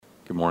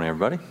Good morning,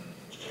 everybody.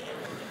 I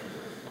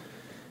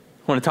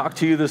want to talk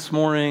to you this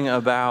morning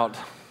about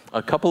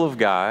a couple of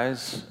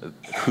guys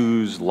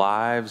whose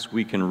lives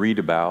we can read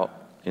about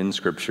in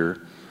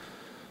Scripture.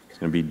 It's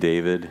going to be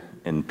David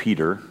and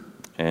Peter.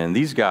 And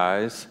these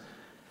guys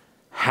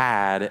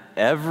had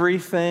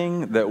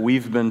everything that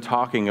we've been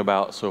talking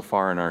about so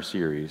far in our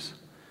series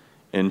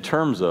in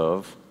terms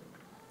of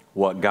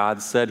what God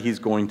said He's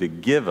going to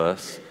give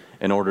us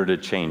in order to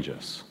change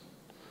us.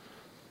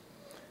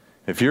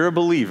 If you're a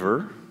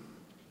believer,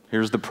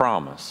 here's the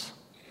promise,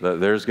 that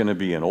there's going to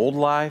be an old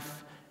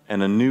life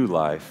and a new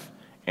life,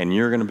 and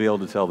you're going to be able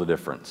to tell the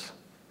difference.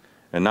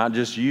 And not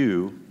just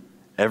you,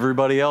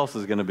 everybody else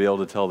is going to be able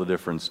to tell the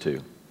difference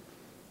too.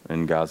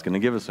 And God's going to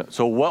give us that.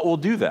 So what will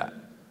do that?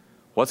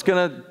 What's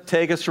going to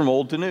take us from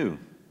old to new?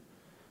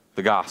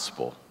 The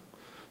gospel.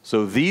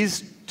 So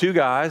these two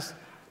guys,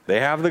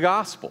 they have the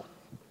gospel.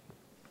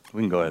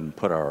 We can go ahead and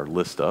put our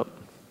list up.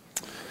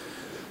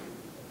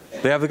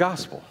 They have the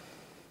gospel.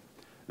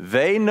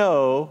 They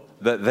know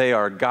that they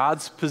are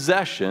God's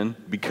possession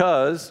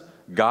because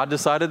God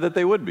decided that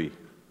they would be.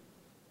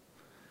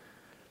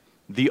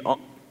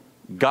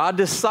 God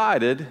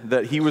decided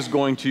that He was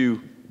going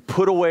to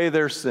put away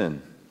their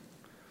sin.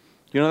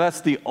 You know,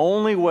 that's the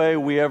only way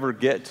we ever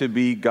get to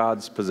be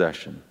God's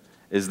possession,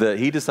 is that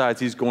He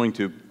decides He's going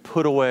to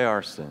put away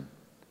our sin.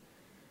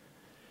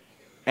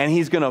 And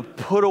He's going to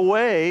put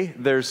away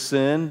their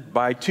sin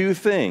by two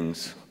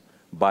things: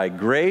 by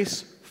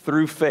grace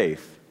through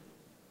faith.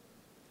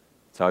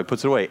 That's how He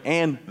puts it away.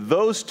 And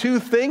those two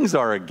things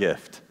are a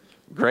gift,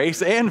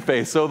 grace and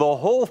faith. So the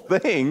whole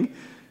thing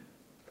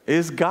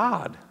is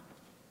God,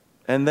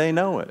 and they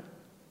know it.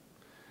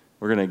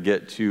 We're going to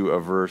get to a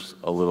verse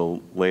a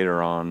little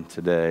later on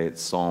today.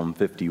 It's Psalm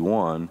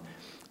 51.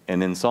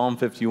 And in Psalm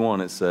 51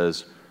 it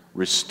says,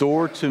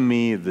 "Restore to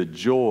me the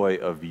joy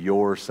of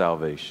your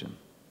salvation."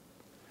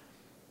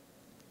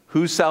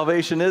 Whose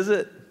salvation is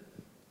it?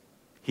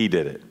 He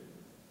did it.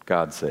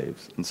 God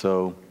saves. And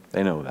so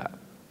they know that.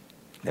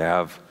 They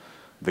have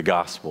the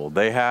gospel.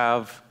 They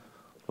have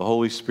the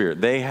Holy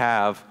Spirit. They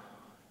have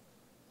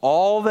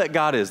all that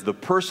God is, the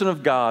person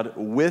of God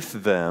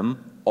with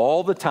them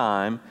all the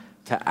time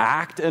to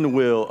act and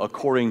will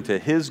according to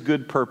His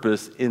good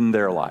purpose in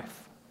their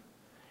life.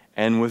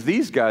 And with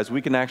these guys,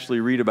 we can actually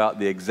read about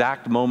the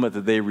exact moment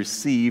that they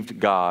received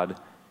God.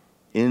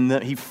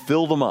 He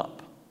filled them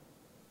up.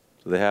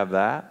 So they have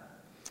that.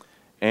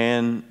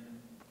 And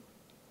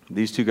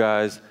these two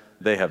guys,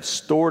 they have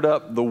stored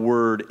up the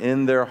word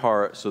in their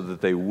heart so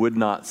that they would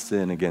not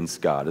sin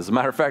against God. As a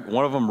matter of fact,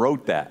 one of them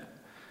wrote that.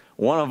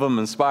 One of them,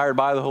 inspired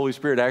by the Holy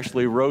Spirit,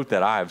 actually wrote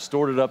that. "I have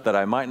stored it up that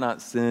I might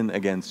not sin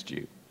against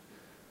you."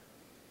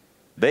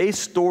 They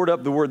stored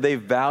up the word. They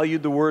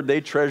valued the word.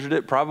 They treasured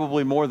it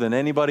probably more than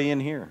anybody in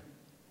here.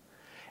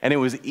 And it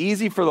was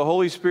easy for the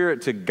Holy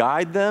Spirit to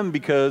guide them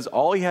because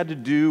all He had to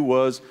do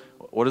was,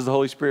 what does the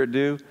Holy Spirit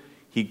do?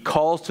 He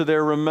calls to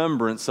their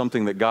remembrance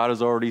something that God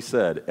has already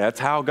said. That's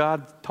how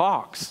God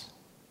talks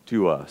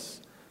to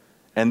us.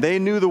 And they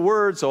knew the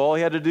word, so all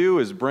He had to do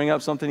is bring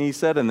up something He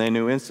said, and they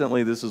knew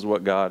instantly, this is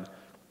what God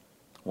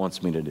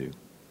wants me to do.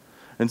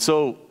 And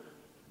so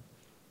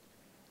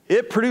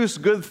it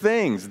produced good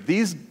things.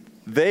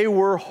 They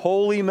were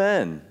holy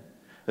men,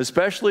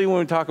 especially when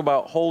we talk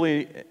about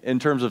holy in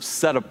terms of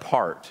set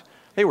apart.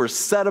 They were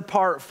set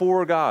apart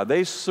for God.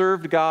 They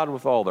served God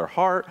with all their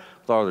heart,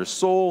 with all their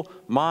soul,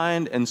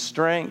 mind, and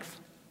strength.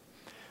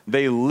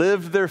 They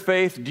lived their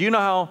faith. Do you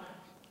know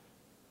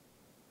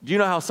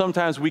how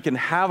sometimes we can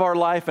have our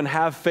life and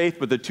have faith,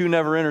 but the two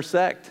never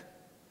intersect?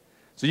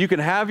 So you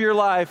can have your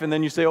life and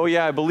then you say, "Oh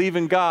yeah, I believe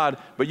in God,"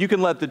 but you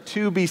can let the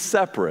two be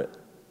separate.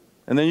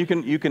 And then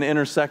you can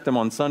intersect them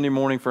on Sunday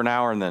morning for an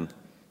hour and then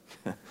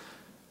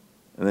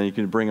you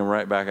can bring them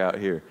right back out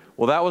here.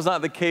 Well, that was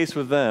not the case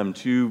with them.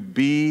 To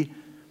be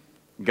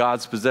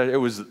God's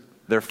possession,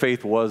 their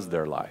faith was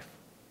their life.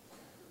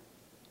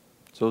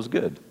 So it was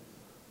good.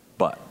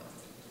 But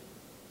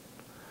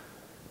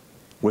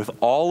with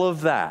all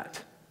of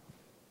that,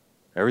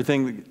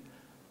 everything,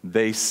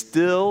 they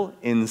still,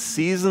 in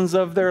seasons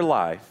of their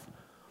life,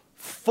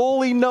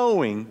 fully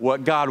knowing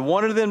what God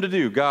wanted them to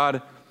do.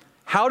 God,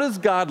 how does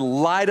God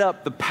light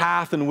up the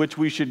path in which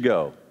we should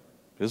go?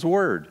 His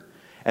word.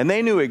 And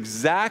they knew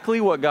exactly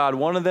what God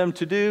wanted them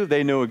to do.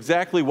 They knew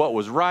exactly what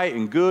was right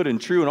and good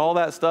and true and all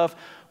that stuff.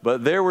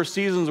 But there were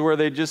seasons where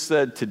they just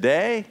said,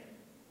 "Today,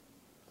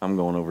 I'm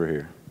going over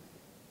here."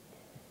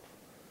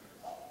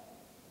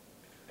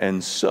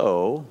 And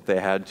so they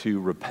had to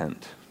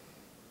repent.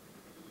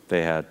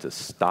 They had to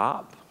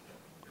stop.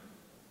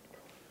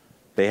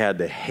 They had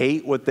to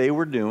hate what they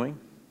were doing.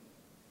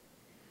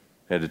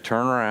 They had to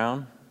turn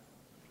around,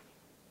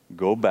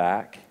 go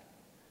back,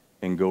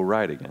 and go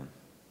right again.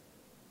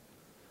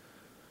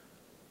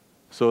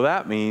 So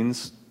that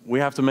means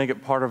we have to make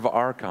it part of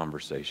our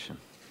conversation.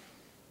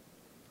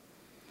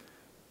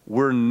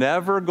 We're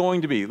never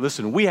going to be,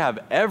 listen, we have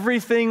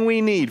everything we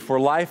need for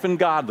life and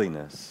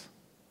godliness.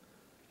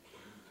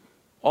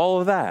 All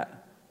of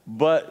that.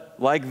 But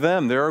like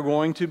them, there are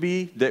going to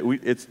be,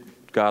 it's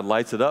God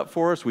lights it up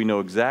for us. We know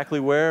exactly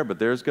where, but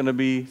there's going to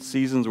be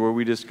seasons where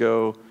we just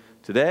go,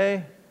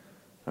 today,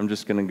 I'm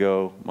just going to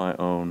go my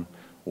own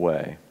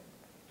way.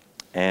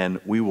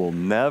 And we will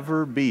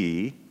never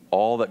be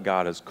all that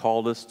God has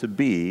called us to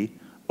be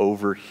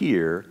over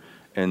here.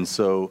 And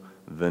so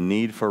the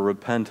need for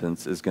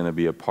repentance is going to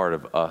be a part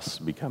of us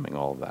becoming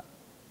all of that.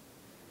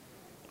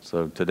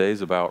 So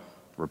today's about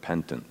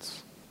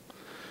repentance.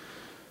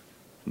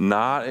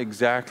 Not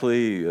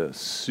exactly a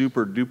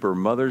super duper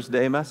Mother's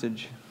Day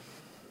message.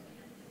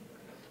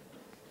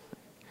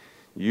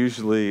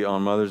 Usually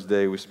on Mother's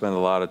Day, we spend a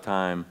lot of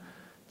time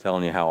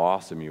telling you how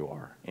awesome you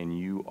are, and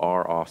you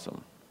are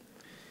awesome.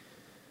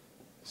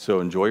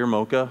 So enjoy your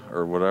mocha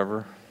or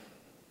whatever,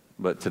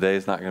 but today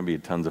is not going to be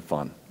tons of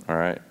fun, all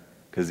right?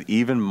 Because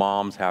even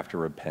moms have to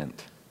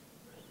repent.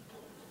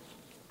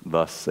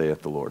 Thus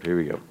saith the Lord. Here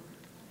we go.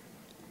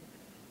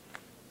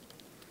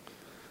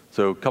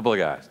 So a couple of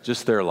guys,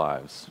 just their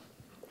lives.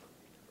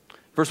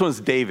 First one's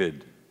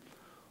David.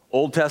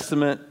 Old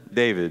Testament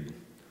David.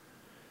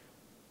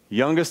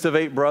 Youngest of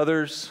 8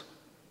 brothers.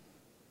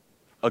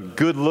 A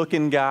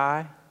good-looking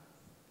guy.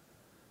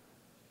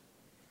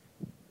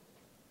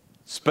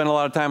 Spent a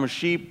lot of time with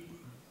sheep.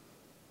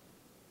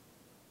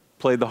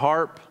 Played the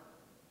harp.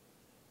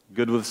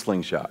 Good with a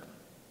slingshot.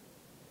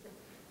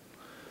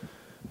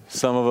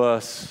 Some of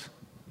us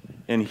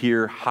in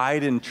here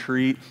hide in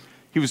tree.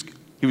 He was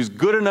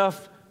good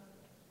enough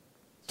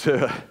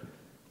to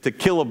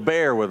kill a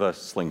bear with a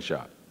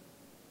slingshot.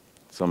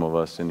 Some of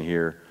us in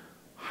here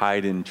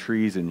hide in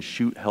trees and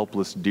shoot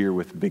helpless deer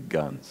with big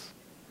guns.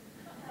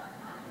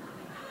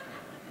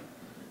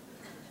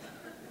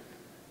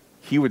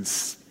 He would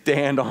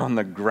stand on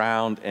the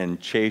ground and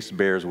chase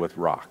bears with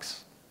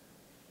rocks.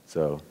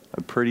 So,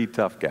 a pretty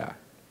tough guy.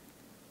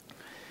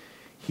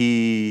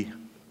 He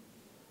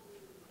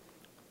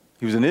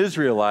was an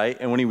Israelite,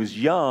 and when he was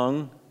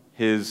young,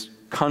 his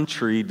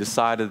country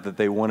decided that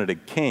they wanted a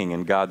king,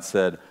 and God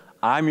said,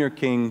 I'm your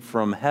king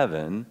from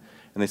heaven.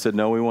 And they said,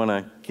 no, we want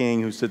a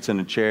king who sits in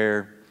a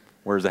chair,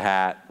 wears a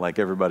hat like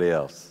everybody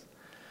else.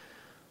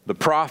 The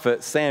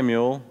prophet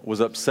Samuel was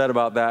upset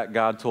about that.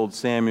 God told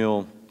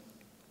Samuel,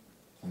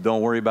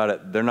 don't worry about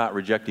it. They're not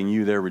rejecting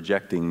you, they're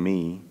rejecting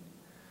me.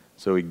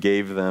 So he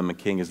gave them a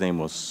king. His name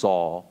was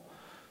Saul.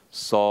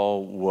 It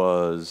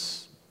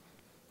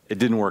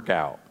didn't work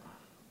out.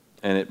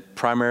 And it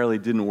primarily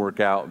didn't work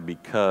out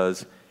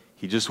because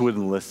he just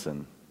wouldn't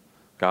listen.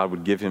 God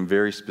would give him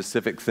very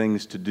specific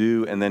things to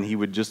do, and then he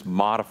would just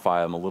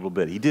modify them a little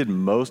bit. He did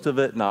most of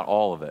it, not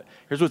all of it.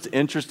 Here's what's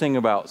interesting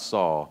about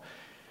Saul.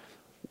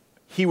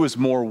 He was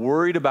more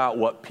worried about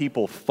what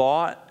people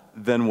thought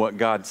than what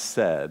God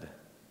said.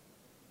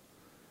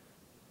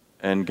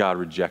 And God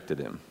rejected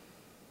him.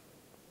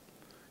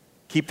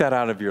 Keep that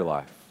out of your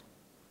life.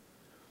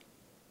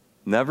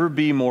 Never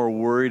be more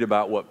worried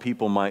about what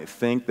people might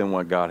think than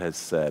what God has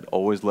said.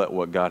 Always let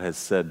what God has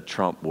said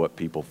trump what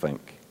people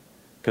think.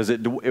 Because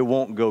it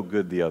won't go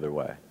good the other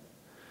way.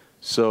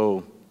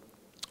 So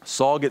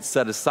Saul gets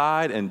set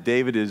aside, and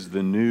David is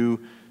the new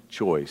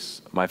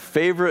choice. My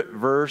favorite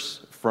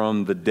verse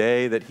from the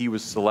day that he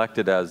was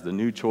selected as the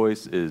new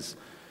choice is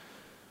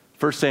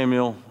 1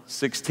 Samuel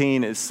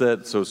 16. It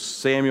said, so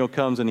Samuel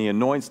comes and he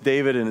anoints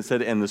David, and it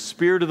said, and the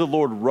Spirit of the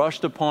Lord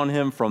rushed upon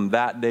him from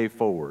that day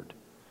forward.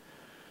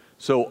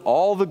 So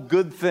all the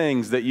good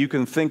things that you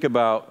can think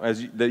about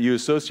that you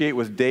associate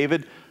with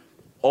David,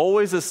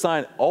 always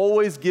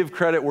give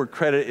credit where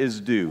credit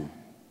is due.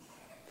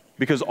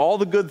 Because all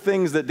the good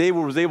things that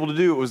David was able to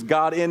do, it was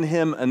God in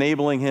him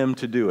enabling him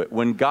to do it.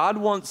 When God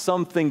wants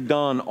something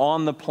done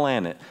on the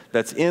planet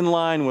that's in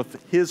line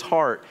with his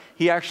heart,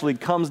 he actually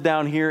comes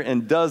down here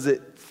and does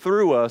it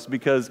through us,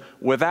 because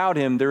without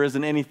him, there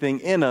isn't anything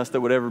in us that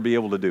would ever be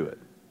able to do it.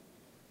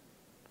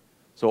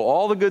 So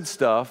all the good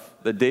stuff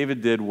that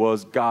David did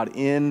was God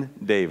in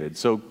David.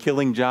 So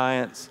killing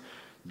giants,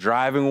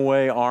 driving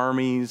away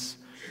armies.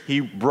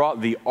 He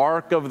brought the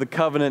Ark of the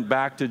Covenant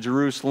back to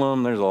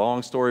Jerusalem. There's a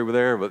long story over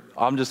there, but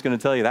I'm just going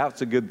to tell you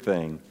that's a good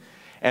thing.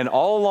 And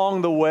all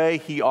along the way,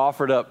 he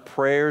offered up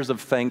prayers of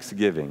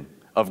thanksgiving,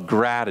 of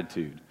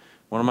gratitude.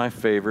 One of my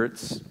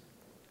favorites,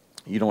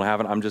 you don't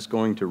have it, I'm just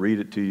going to read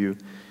it to you,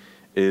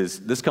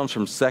 this comes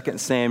from 2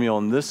 Samuel,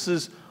 and this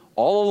is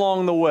all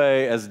along the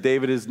way as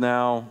David is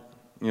now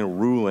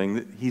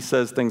ruling. He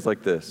says things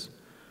like this.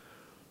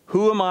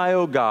 Who am I,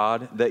 O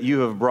God, that you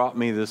have brought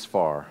me this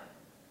far?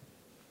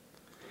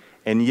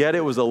 And yet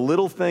it was a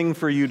little thing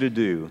for you to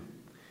do.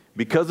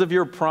 Because of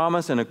your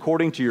promise and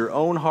according to your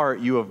own heart,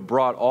 you have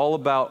brought all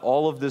about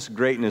all of this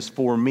greatness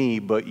for me,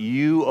 but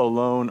you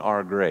alone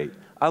are great.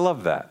 I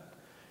love that.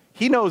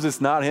 He knows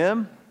it's not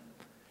him.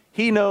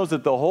 He knows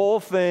that the whole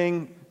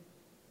thing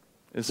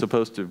is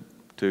supposed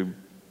to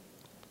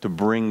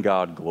bring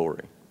God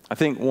glory. I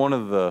think one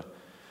of the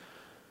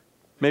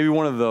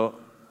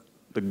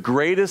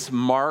greatest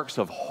marks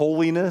of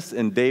holiness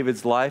in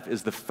David's life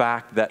is the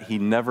fact that he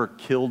never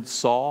killed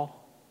Saul.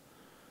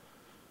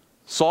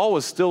 Saul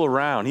was still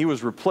around. He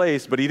was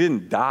replaced, but he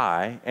didn't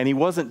die, and he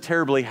wasn't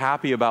terribly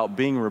happy about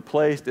being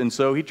replaced, and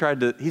so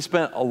he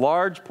spent a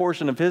large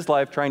portion of his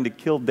life trying to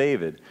kill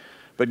David.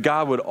 But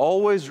God would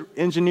always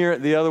engineer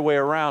it the other way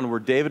around, where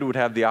David would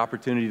have the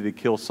opportunity to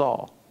kill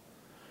Saul.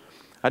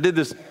 I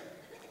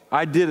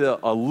did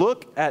a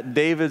look at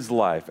David's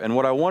life, and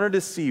what I wanted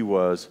to see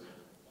was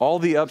all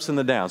the ups and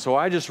the downs. So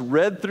I just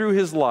read through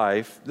his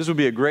life. This would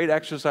be a great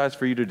exercise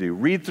for you to do.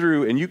 Read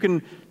through, and you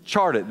can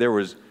chart it. There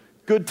was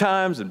good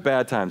times and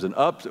bad times and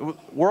ups.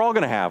 We're all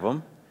going to have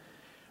them.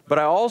 But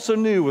I also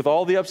knew with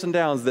all the ups and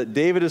downs that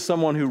David is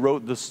someone who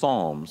wrote the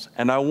Psalms.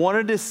 And I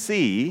wanted to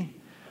see,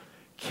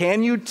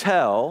 can you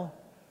tell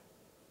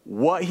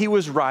what he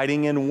was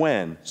writing and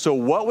when? So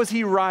what was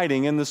he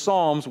writing in the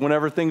Psalms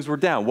whenever things were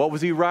down? What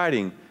was he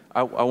writing?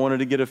 I wanted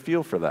to get a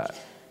feel for that.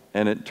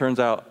 And it turns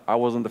out I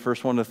wasn't the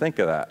first one to think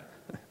of that.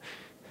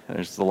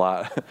 There's a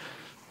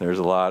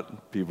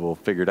lot people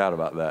figured out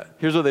about that.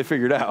 Here's what they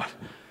figured out.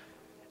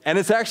 And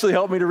it's actually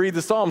helped me to read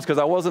the Psalms because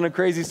I wasn't a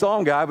crazy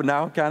Psalm guy, but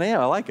now I kind of am.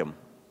 I like them.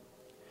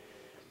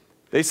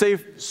 They say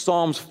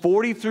Psalms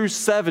 40 through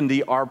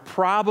 70 are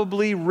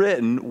probably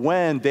written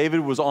when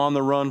David was on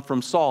the run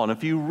from Saul. And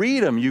if you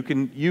read them, you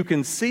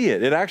can see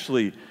it. It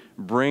actually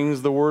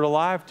brings the word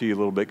alive to you a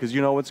little bit because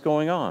you know what's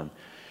going on.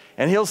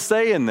 And he'll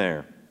say in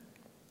there,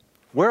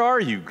 "Where are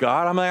you,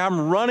 God?"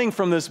 I'm running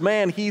from this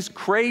man. He's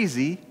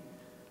crazy.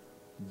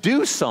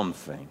 Do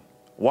something.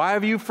 Why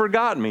have you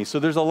forgotten me? So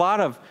there's a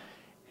lot of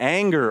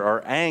anger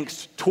or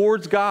angst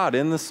towards God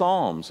in the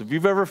Psalms. If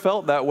you've ever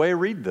felt that way,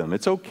 read them.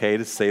 It's okay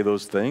to say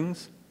those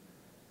things.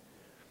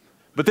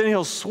 But then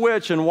he'll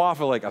switch and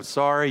waffle like, "I'm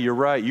sorry, you're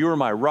right. You are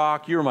my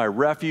rock. You are my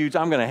refuge.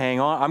 I'm going to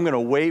hang on. I'm going to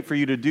wait for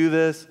you to do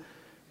this.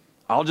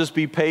 I'll just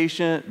be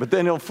patient." But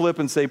then he'll flip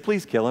and say,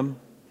 "Please kill him."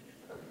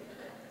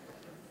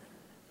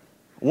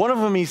 One of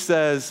them he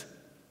says,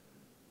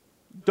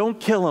 "Don't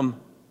kill him,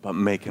 but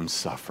make him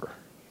suffer.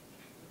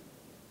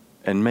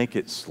 And make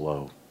it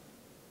slow."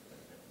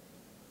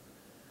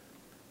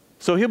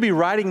 So he'll be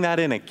writing that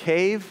in a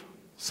cave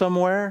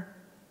somewhere,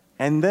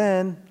 and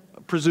then,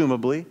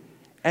 presumably,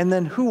 and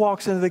then who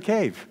walks into the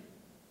cave?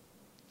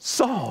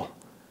 Saul.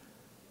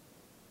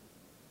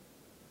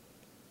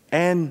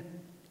 And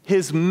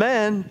his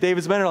men,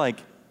 David's men, are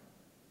like,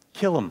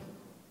 "Kill him."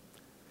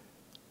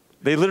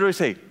 They literally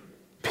say,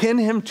 "Pin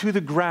him to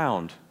the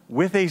ground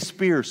with a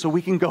spear so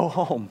we can go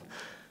home."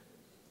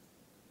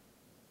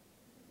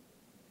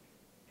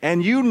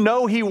 And you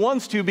know he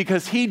wants to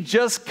because he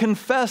just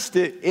confessed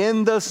it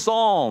in the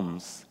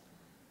Psalms.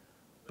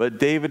 But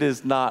David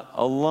is not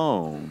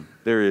alone.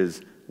 There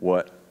is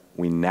what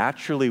we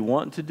naturally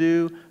want to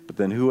do, but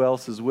then who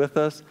else is with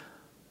us?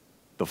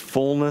 The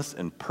fullness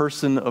and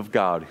person of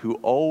God, who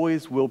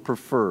always will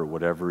prefer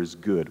whatever is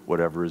good,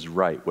 whatever is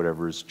right,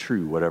 whatever is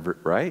true, whatever,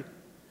 right?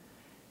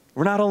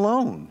 We're not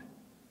alone.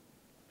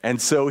 And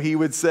so he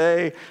would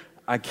say,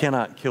 "I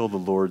cannot kill the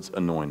Lord's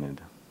anointed.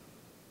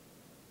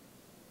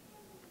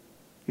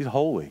 He's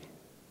holy."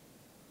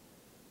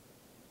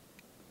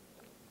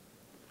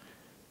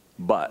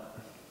 But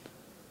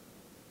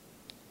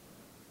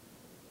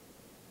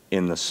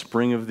in the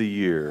spring of the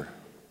year,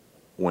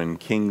 when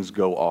kings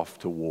go off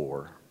to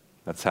war,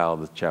 that's how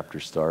the chapter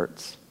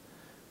starts.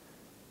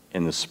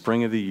 In the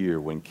spring of the year,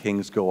 when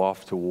kings go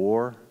off to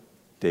war,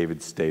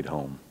 David stayed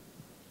home.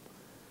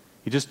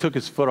 He just took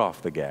his foot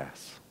off the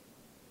gas.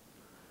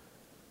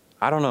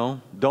 I don't know.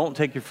 Don't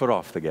take your foot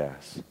off the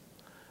gas.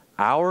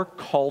 Our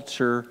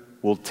culture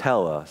will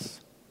tell us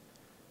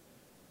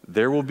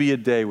there will be a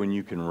day when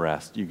you can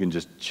rest. You can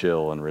just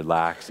chill and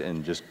relax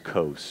and just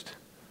coast.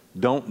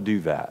 Don't do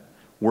that.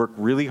 Work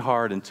really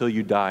hard until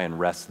you die and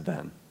rest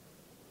then.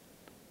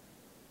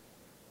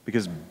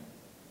 Because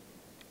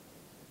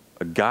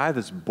a guy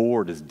that's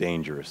bored is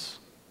dangerous.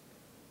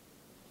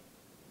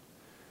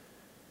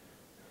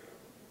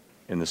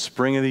 In the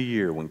spring of the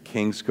year, when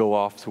kings go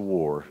off to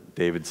war,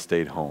 David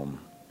stayed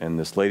home. And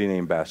this lady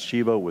named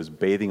Bathsheba was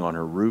bathing on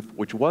her roof,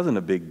 which wasn't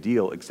a big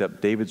deal, except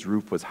David's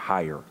roof was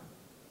higher.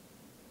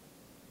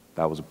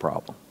 That was a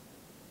problem.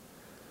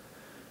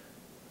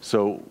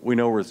 So we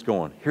know where it's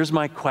going. Here's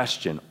my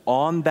question.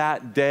 On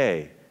that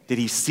day, did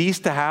he cease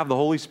to have the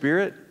Holy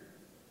Spirit?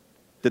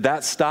 Did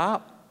that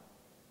stop?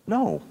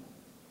 No.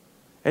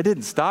 It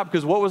didn't stop,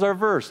 because what was our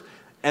verse?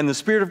 And the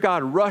Spirit of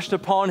God rushed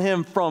upon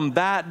him from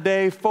that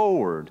day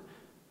forward.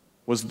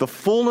 Was the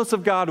fullness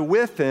of God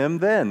with him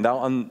then?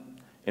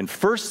 In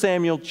 1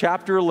 Samuel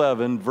chapter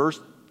 11,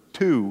 verse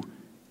 2,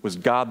 was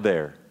God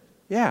there?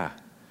 Yeah.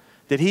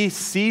 Did he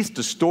cease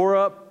to store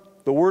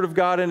up the Word of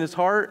God in his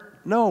heart?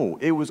 No,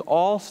 it was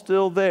all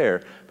still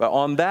there. But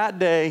on that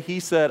day, he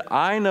said,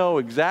 "I know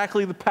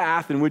exactly the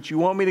path in which you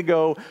want me to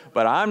go,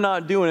 but I'm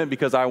not doing it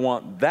because I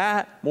want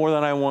that more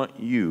than I want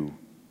you."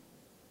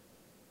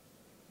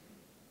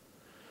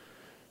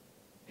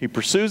 He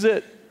pursues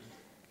it,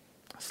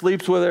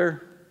 sleeps with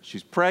her.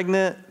 She's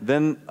pregnant,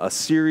 then a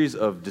series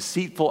of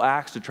deceitful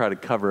acts to try to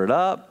cover it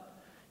up.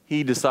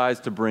 He decides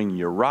to bring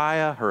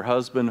Uriah, her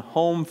husband,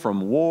 home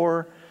from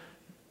war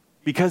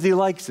because he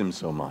likes him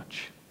so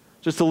much.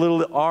 Just a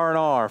little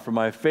R&R for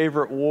my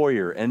favorite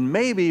warrior. And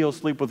maybe he'll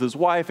sleep with his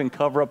wife and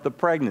cover up the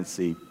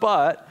pregnancy.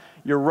 But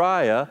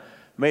Uriah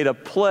made a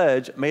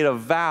pledge, made a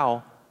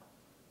vow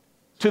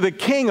to the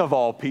king of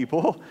all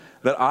people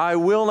that I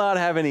will not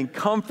have any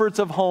comforts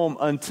of home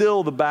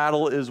until the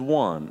battle is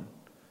won.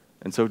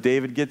 And so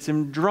David gets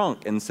him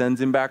drunk and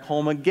sends him back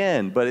home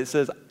again. But it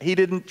says he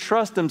didn't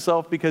trust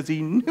himself because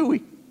he knew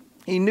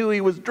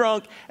he was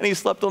drunk and he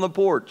slept on the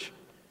porch.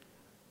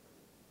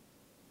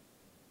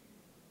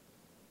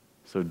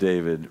 So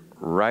David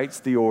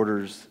writes the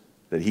orders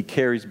that he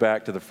carries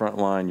back to the front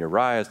line.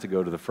 Uriah is to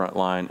go to the front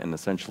line and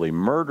essentially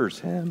murders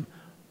him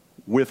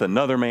with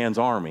another man's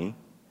army,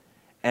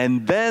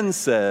 and then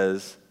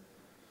says,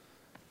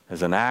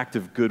 as an act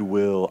of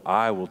goodwill,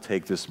 I will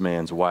take this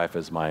man's wife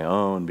as my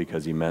own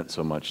because he meant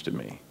so much to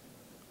me.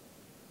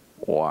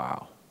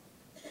 Wow.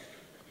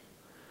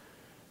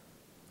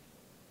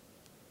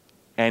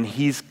 And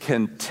he's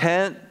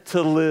content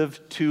to live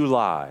two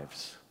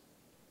lives.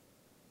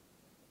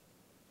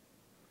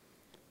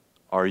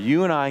 Are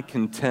you and I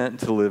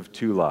content to live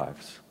two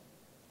lives?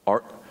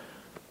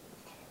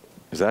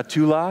 Is that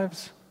two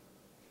lives?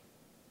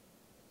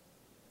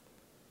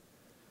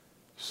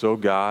 So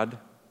God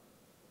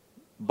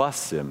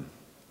busts him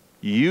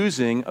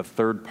using a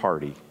third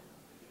party.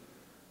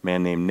 A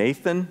man named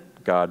Nathan.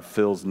 God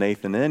fills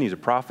Nathan in. He's a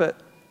prophet.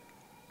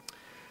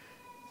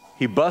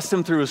 He busts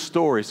him through a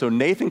story. So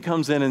Nathan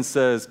comes in and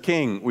says,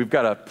 King, we've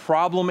got a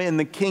problem in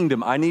the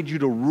kingdom. I need you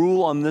to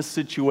rule on this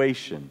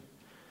situation.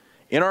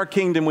 In our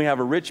kingdom, we have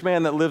a rich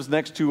man that lives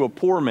next to a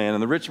poor man,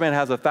 and the rich man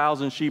has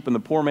 1,000 sheep, and the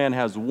poor man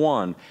has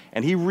one,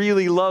 and he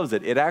really loves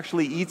it. It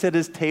actually eats at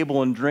his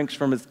table and drinks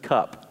from his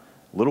cup.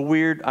 A little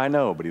weird, I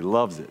know, but he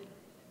loves it.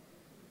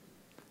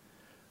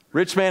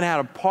 Rich man had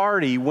a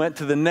party, went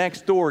to the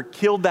next door,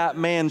 killed that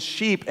man's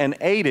sheep, and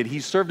ate it. He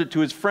served it to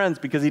his friends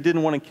because he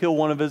didn't want to kill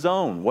one of his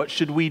own. What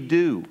should we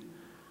do?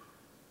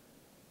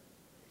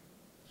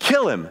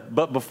 Kill him,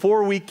 but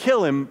before we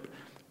kill him,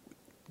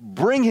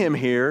 bring him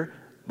here.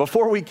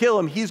 Before we kill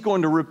him, he's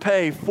going to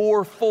repay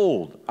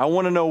fourfold. I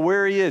want to know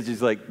where he is.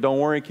 He's like, don't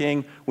worry,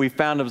 King. We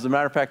found him. As a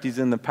matter of fact, he's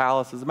in the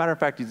palace. As a matter of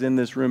fact, he's in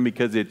this room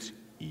because it's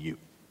you.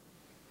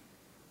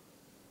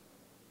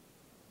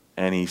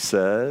 And he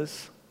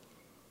says,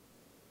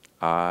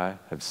 I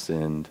have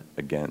sinned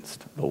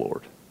against the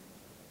Lord.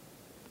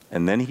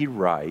 And then he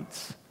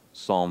writes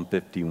Psalm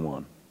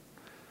 51.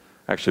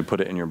 Actually, put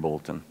it in your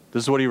bulletin.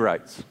 This is what he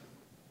writes.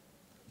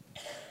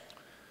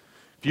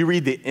 If you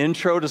read the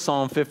intro to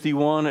Psalm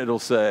 51, it'll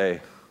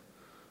say,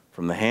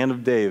 from the hand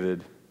of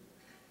David,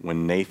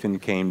 when Nathan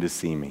came to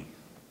see me.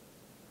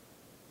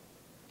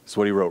 That's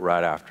what he wrote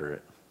right after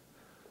it.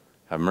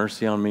 Have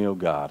mercy on me, O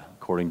God,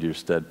 according to your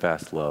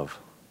steadfast love.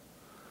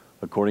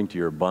 According to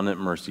your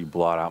abundant mercy,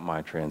 blot out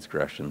my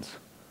transgressions.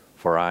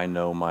 For I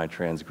know my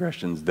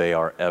transgressions, they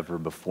are ever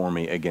before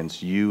me.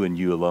 Against you and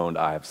you alone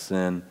I have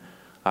sinned.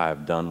 I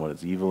have done what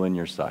is evil in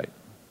your sight.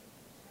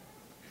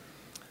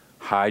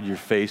 Hide your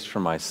face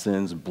from my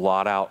sins,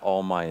 blot out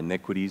all my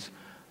iniquities.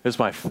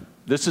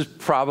 This is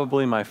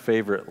probably my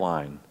favorite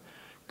line.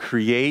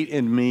 Create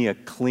in me a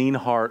clean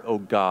heart, O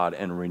God,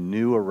 and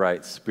renew a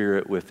right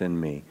spirit within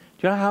me.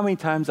 Do you know how many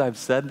times I've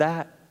said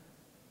that?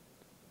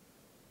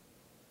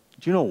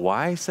 Do you know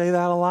why I say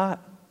that a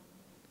lot?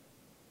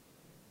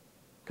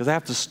 Because I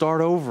have to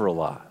start over a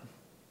lot.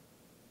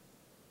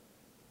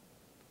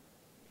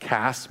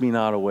 Cast me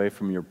not away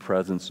from your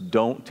presence.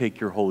 Don't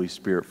take your Holy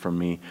Spirit from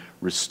me.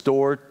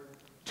 Restore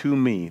to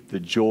me the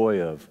joy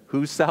of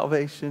whose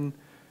salvation?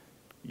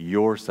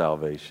 Your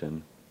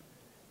salvation.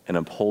 And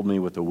uphold me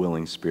with a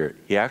willing spirit.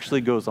 He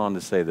actually goes on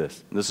to say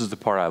this. And this is the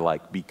part I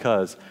like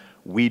because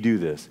we do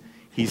this.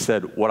 He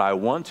said, what I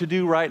want to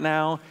do right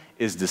now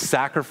is to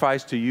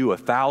sacrifice to you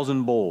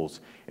 1,000 bulls.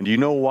 And do you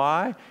know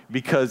why?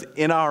 Because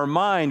in our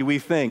mind we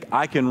think,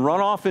 I can run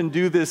off and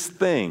do this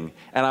thing,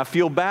 and I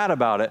feel bad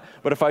about it,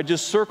 but if I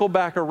just circle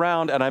back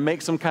around and I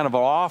make some kind of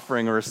an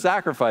offering or a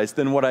sacrifice,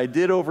 then what I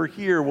did over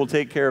here will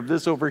take care of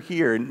this over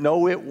here.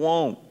 No, it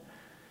won't.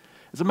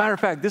 As a matter of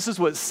fact, this is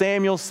what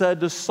Samuel said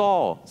to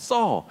Saul.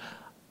 Saul,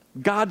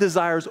 God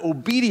desires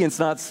obedience,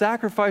 not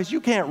sacrifice. You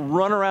can't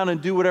run around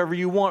and do whatever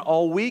you want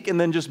all week and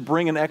then just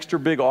bring an extra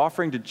big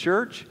offering to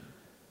church.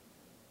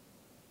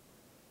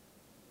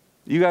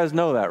 You guys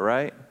know that,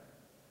 right?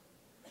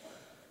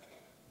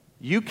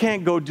 You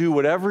can't go do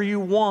whatever you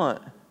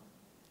want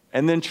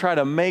and then try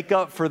to make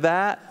up for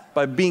that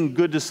by being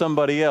good to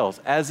somebody else,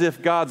 as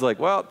if God's like,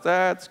 well,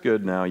 that's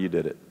good now, you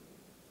did it.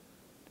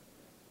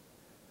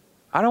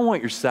 I don't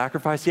want your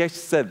sacrifice. He actually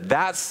said,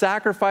 that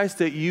sacrifice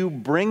that you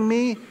bring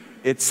me,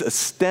 it's a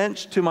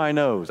stench to my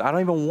nose. I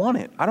don't even want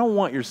it. I don't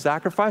want your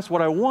sacrifice.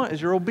 What I want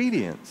is your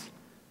obedience.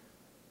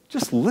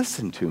 Just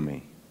listen to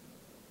me.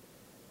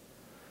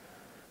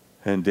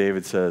 And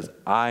David says,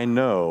 I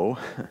know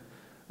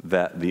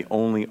that the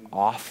only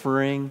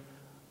offering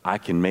I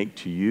can make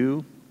to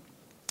you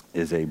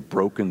is a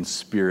broken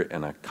spirit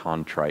and a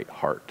contrite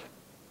heart.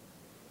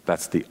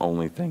 That's the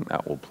only thing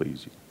that will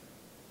please you.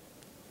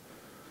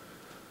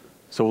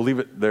 So we'll leave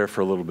it there for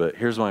a little bit.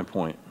 Here's my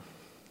point.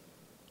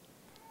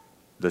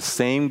 The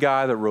same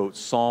guy that wrote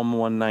Psalm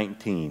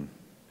 119.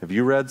 Have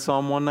you read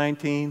Psalm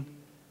 119?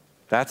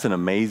 That's an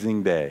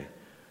amazing day.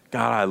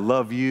 God, I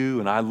love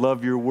you, and I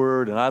love your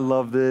word, and I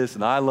love this,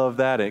 and I love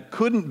that. It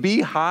couldn't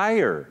be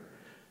higher.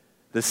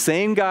 The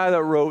same guy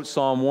that wrote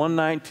Psalm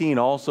 119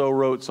 also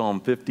wrote Psalm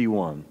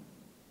 51.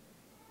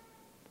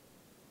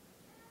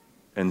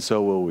 And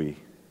so will we.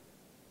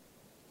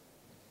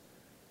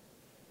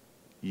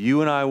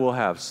 You and I will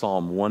have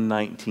Psalm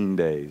 119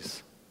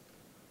 days,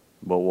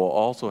 but we'll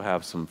also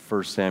have some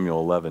 1 Samuel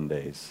 11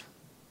 days.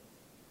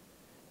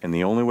 And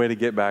the only way to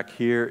get back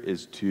here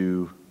is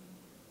to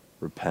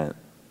repent.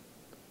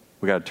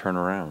 We got to turn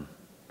around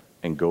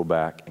and go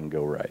back and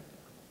go right.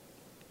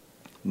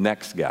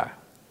 Next guy,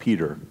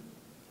 Peter.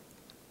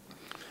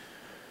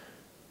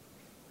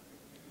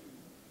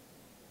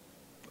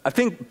 I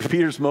think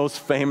Peter's most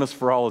famous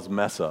for all his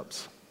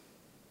mess-ups.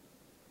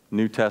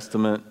 New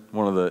Testament,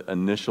 one of the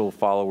initial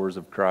followers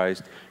of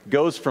Christ,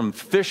 goes from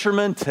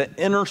fisherman to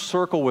inner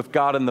circle with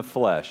God in the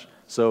flesh.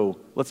 So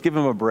let's give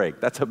him a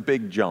break. That's a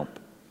big jump.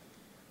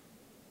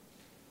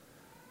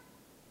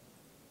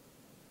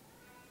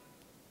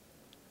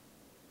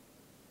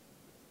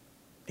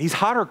 He's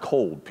hot or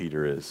cold,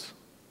 Peter is.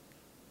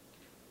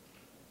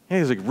 Yeah,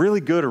 he's like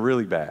really good or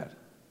really bad.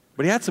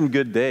 But he had some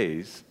good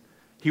days.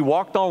 He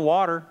walked on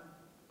water.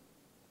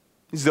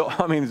 He's the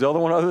only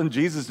one other than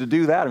Jesus to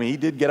do that. He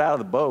did get out of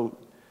the boat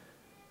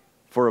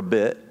for a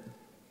bit.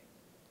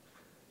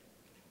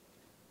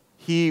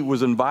 He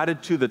was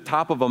invited to the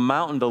top of a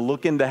mountain to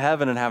look into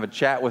heaven and have a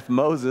chat with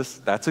Moses.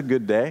 That's a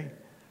good day.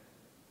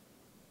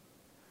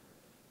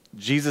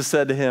 Jesus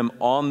said to him,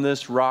 "On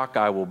this rock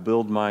I will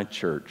build my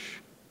church."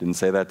 Didn't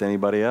say that to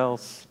anybody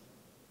else.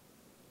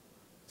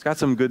 It's got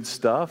some good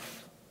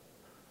stuff.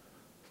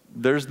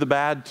 There's the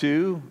bad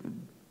too.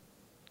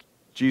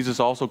 Jesus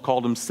also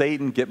called him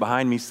Satan. Get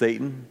behind me,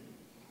 Satan.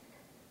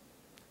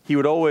 He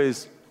would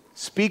always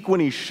speak when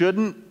he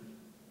shouldn't.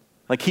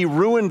 Like he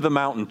ruined the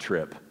mountain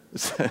trip.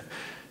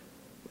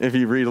 If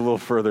you read a little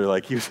further,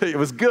 like it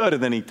was good,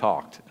 and then he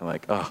talked. I'm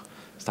like, oh,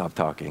 stop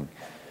talking.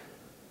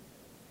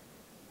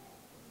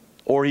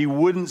 Or he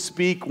wouldn't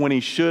speak when he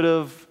should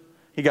have.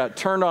 He got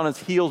turned on his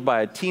heels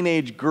by a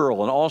teenage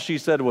girl, and all she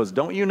said was,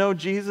 "Don't you know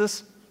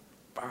Jesus?"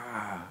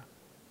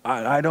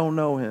 I don't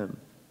know him.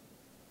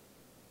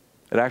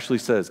 It actually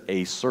says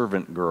a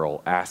servant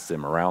girl asked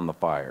him around the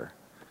fire.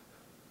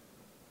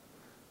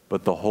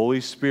 But the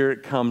Holy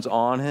Spirit comes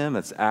on him.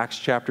 It's Acts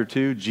chapter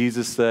 2.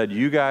 Jesus said,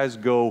 "You guys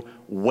go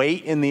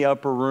wait in the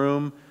upper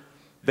room."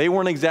 They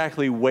weren't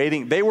exactly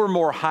waiting. They were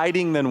more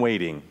hiding than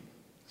waiting.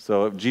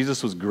 So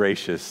Jesus was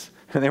gracious,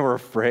 and they were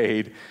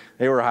afraid.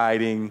 They were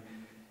hiding.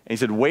 And he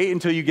said, "Wait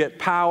until you get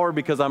power,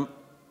 because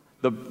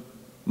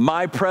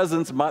my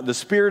presence, the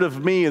Spirit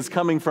of me is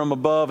coming from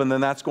above, and then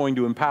that's going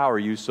to empower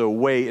you. So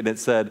wait." And it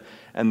said,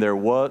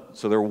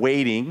 so they're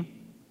waiting,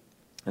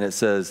 and it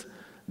says,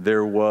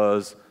 there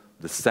was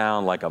the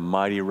sound like a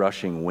mighty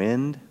rushing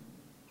wind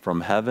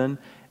from heaven,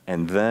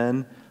 and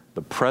then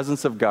the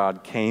presence of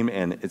God came,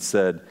 and it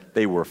said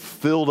they were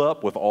filled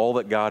up with all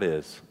that God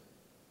is.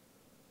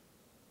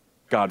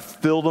 God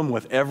filled them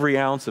with every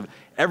ounce of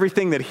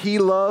everything that he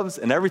loves,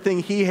 and everything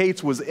he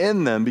hates was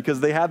in them,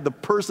 because they had the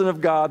person of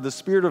God, the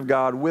Spirit of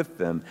God with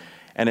them.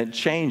 And it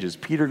changes.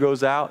 Peter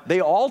goes out. They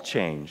all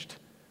changed.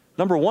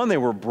 Number one, they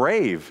were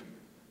brave.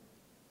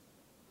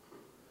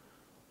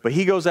 But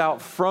he goes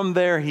out from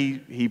there.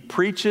 He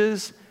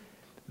preaches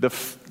the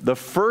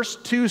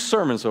first two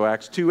sermons, so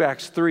Acts 2,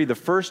 Acts 3, the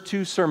first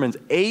two sermons,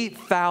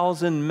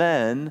 8,000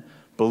 men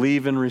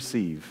believe and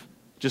receive.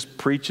 Just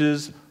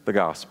preaches the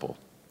gospel.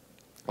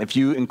 If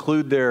you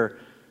include their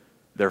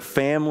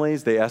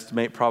families, they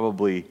estimate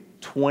probably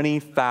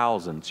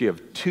 20,000. So you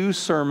have two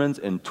sermons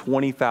and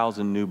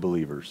 20,000 new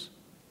believers.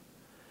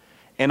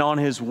 And on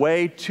his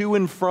way to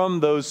and from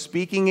those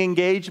speaking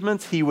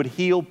engagements, he would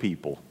heal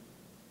people.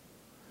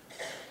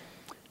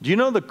 Do you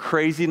know the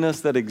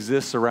craziness that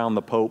exists around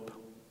the Pope?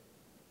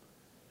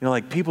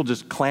 Like people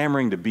just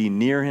clamoring to be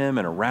near him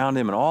and around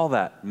him and all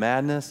that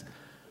madness.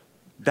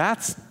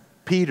 That's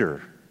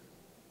Peter.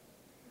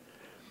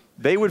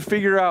 They would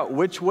figure out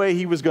which way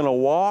he was going to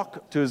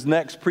walk to his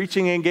next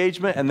preaching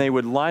engagement, and they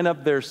would line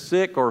up their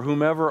sick or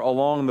whomever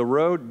along the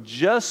road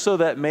just so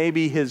that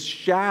maybe his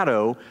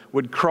shadow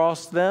would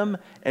cross them,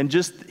 and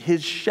just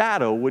his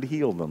shadow would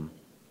heal them.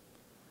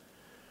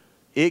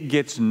 It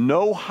gets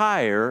no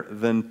higher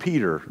than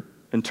Peter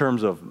in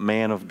terms of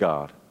man of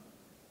God.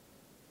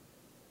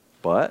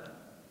 But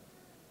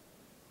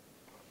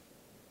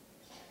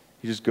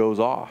he just goes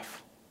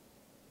off.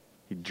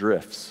 He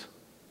drifts.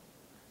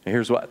 And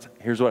here's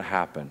what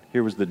happened.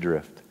 Here was the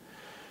drift.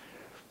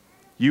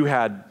 You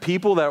had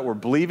people that were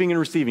believing and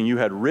receiving. You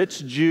had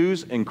rich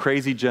Jews and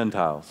crazy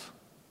Gentiles.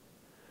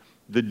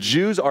 The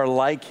Jews are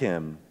like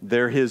him.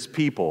 They're his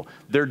people.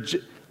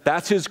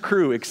 That's his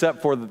crew,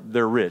 except for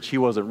they're rich. He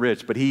wasn't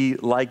rich, but he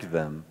liked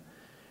them.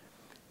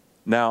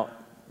 Now,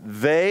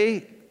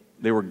 they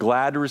were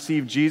glad to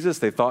receive Jesus.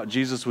 They thought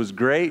Jesus was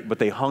great, but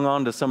they hung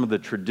on to some of the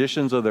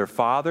traditions of their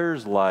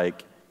fathers,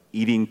 like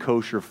eating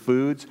kosher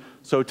foods.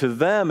 So to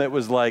them, it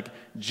was like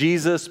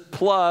Jesus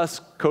plus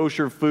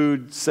kosher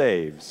food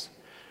saves.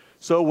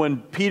 So when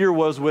Peter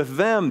was with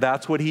them,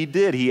 that's what he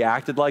did. He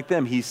acted like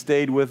them. He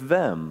stayed with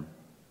them.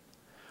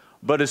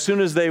 But as soon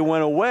as they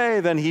went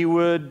away, then he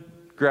would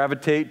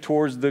gravitate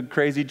towards the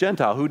crazy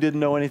Gentile who didn't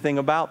know anything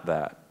about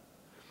that.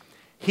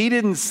 He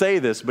didn't say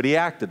this, but he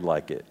acted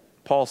like it.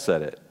 Paul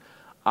said it.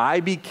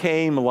 I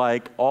became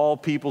like all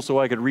people so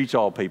I could reach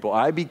all people.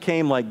 I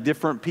became like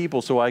different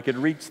people so I could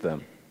reach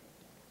them.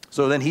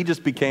 So then he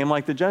just became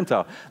like the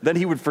Gentile. Then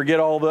he would forget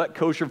all that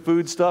kosher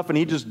food stuff and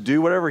he'd just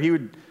do whatever. He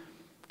would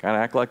kind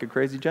of act like a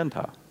crazy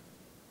Gentile.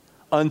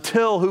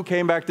 Until who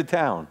came back to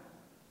town?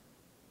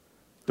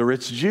 The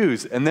rich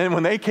Jews. And then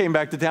when they came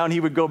back to town, he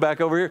would go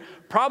back over here.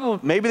 Probably,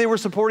 maybe they were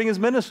supporting his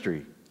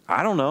ministry.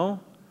 I don't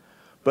know.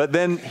 But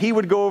then he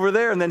would go over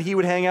there and then he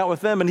would hang out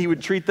with them and he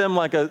would treat them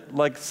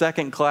like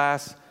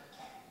second-class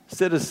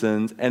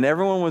citizens. And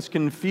everyone was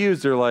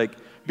confused. They're like,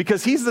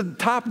 because he's the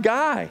top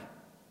guy.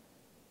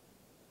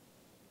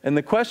 And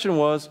the question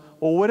was,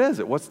 well, what is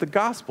it? What's the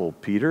gospel,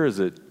 Peter? Is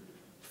it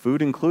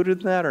food included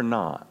in that or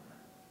not?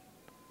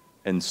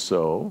 And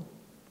so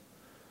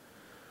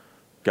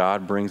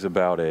God brings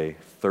about a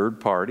third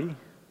party,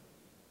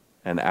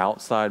 an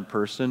outside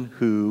person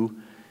who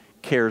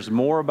cares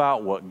more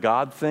about what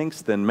God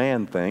thinks than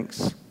man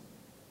thinks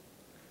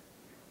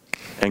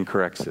and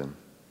corrects him.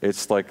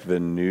 It's like the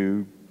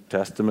New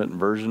Testament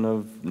version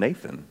of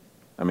Nathan.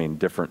 I mean,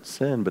 different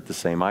sin, but the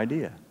same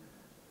idea.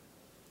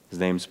 His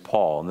name's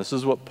Paul, and this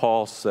is what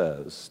Paul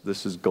says.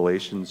 This is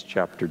Galatians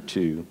chapter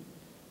 2.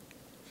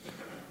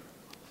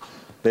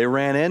 They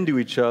ran into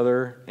each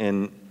other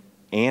in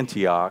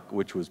Antioch,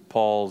 which was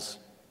Paul's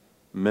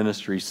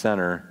ministry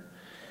center,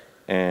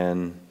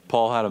 and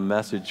Paul had a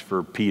message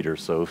for Peter,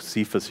 so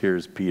Cephas here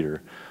is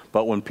Peter.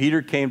 But when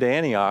Peter came to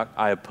Antioch,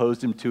 I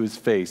opposed him to his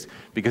face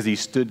because he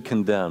stood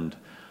condemned.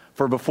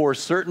 For before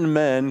certain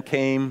men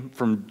came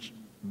from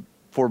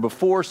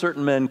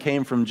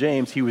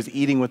James, he was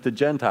eating with the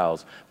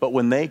Gentiles. But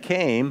when they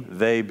came,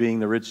 they being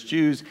the rich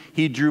Jews,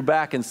 he drew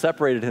back and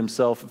separated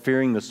himself,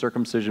 fearing the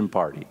circumcision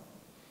party.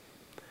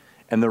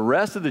 And the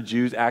rest of the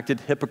Jews acted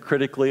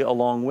hypocritically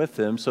along with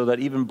him, so that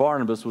even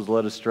Barnabas was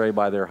led astray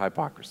by their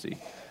hypocrisy.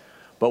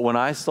 But when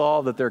I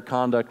saw that their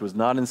conduct was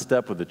not in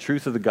step with the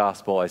truth of the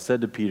gospel, I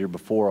said to Peter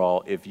before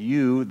all, if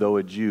you, though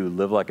a Jew,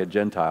 live like a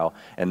Gentile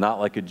and not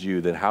like a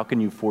Jew, then how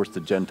can you force the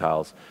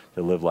Gentiles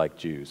to live like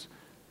Jews?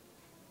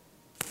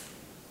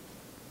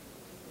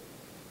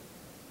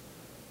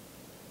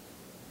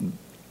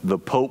 The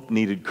Pope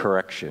needed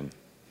correction.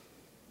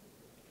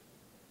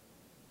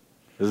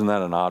 Isn't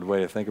that an odd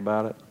way to think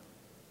about it?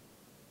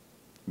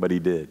 But he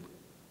did.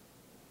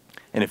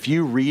 And if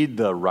you read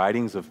the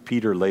writings of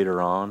Peter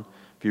later on,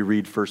 if you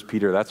read 1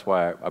 Peter, that's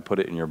why I put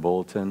it in your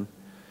bulletin.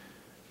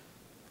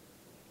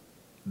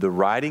 The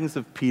writings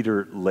of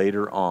Peter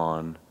later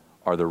on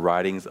are the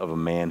writings of a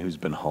man who's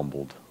been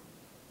humbled.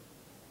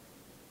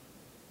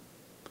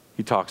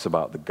 He talks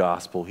about the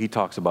gospel. He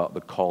talks about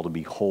the call to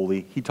be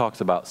holy. He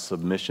talks about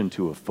submission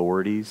to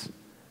authorities.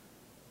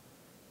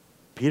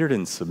 Peter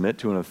didn't submit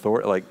to an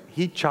authority. Like,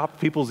 he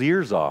chopped people's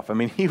ears off. I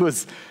mean, he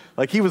was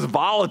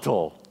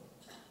volatile.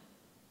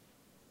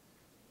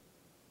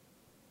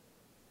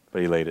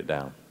 But he laid it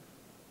down.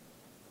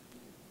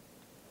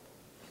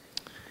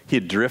 He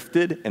had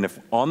drifted, and if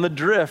on the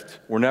drift,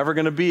 we're never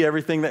going to be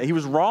everything that he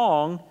was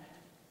wrong.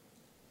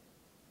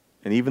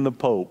 And even the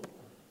Pope,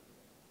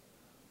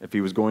 if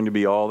he was going to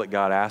be all that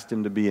God asked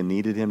him to be and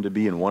needed him to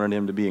be and wanted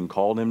him to be and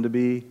called him to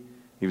be,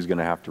 he was going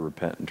to have to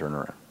repent and turn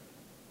around.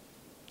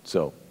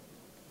 So,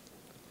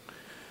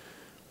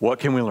 what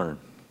can we learn?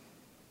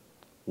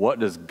 What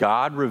does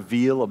God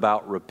reveal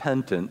about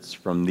repentance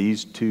from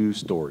these two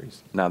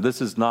stories? Now,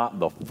 this is not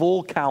the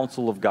full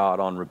counsel of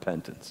God on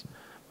repentance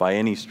by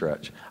any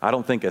stretch. I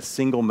don't think a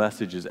single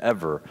message is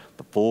ever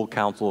the full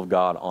counsel of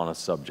God on a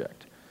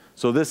subject.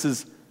 So this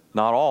is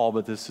not all,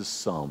 but this is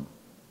some.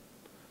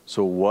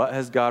 So what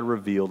has God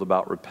revealed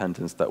about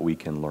repentance that we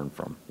can learn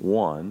from?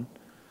 One,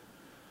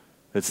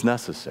 it's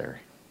necessary.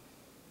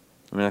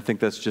 I mean, I think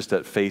that's just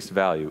at face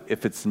value.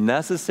 If it's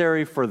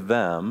necessary for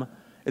them,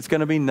 it's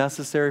going to be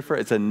necessary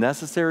it's a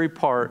necessary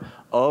part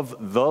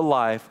of the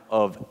life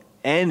of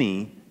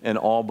any and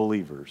all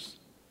believers.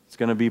 It's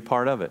going to be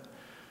part of it.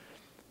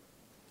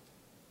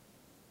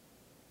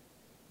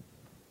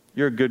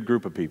 You're a good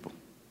group of people.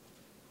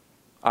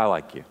 I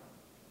like you.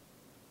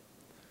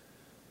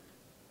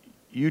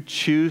 You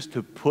choose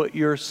to put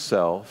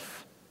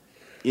yourself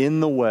in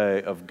the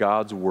way of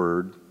God's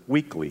word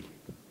weekly.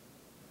 I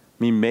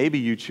mean, maybe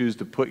you choose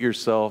to put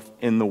yourself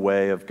in the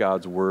way of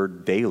God's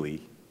word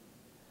daily,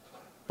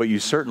 but you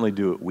certainly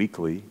do it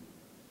weekly.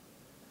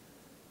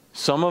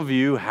 Some of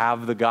you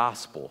have the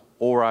gospel,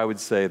 or I would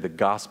say the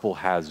gospel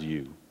has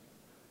you.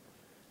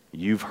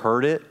 You've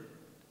heard it.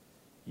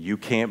 You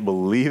can't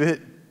believe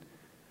it.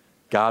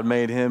 God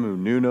made him who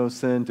knew no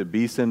sin to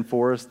be sin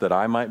for us, that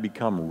I might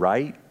become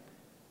right.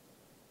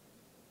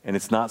 And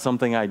it's not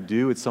something I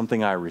do, it's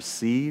something I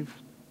receive.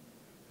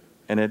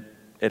 And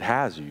it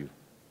has you.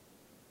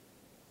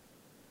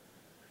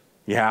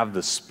 You have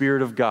the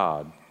Spirit of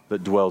God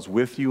that dwells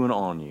with you and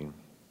on you.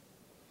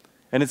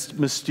 And it's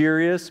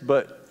mysterious,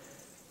 but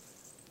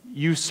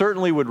you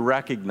certainly would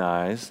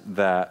recognize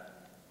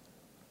that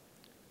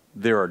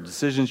there are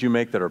decisions you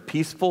make that are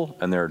peaceful,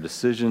 and there are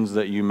decisions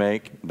that you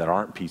make that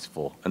aren't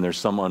peaceful, and there's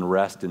some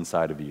unrest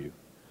inside of you.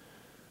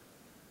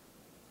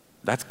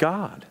 That's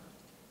God.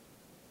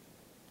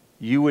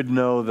 You would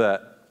know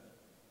that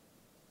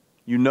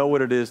you know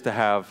what it is to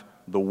have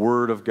the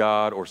Word of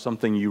God or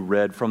something you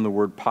read from the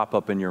Word pop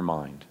up in your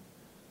mind.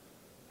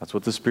 That's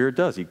what the Spirit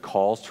does. He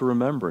calls to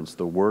remembrance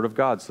the Word of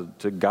God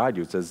to guide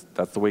you. It says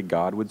that's the way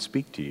God would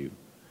speak to you.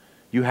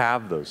 You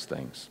have those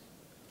things.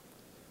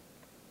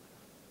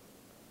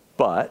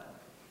 But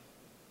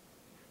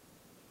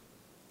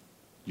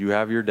you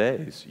have your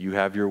days, you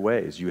have your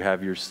ways, you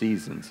have your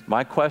seasons.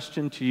 My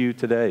question to you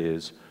today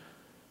is,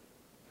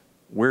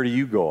 where do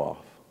you go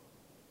off?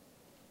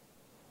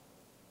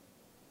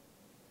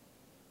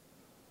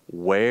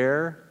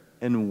 Where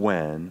and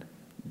when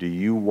do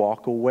you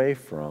walk away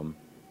from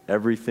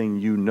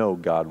everything you know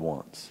God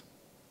wants?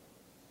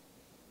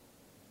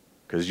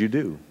 Because you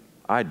do.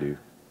 I do.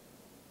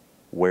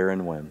 Where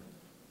and when?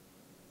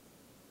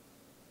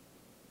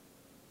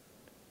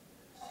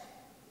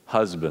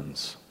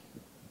 Husbands,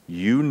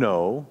 you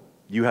know,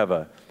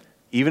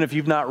 even if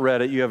you've not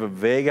read it, you have a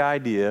vague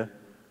idea.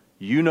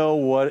 You know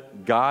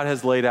what God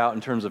has laid out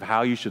in terms of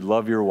how you should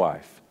love your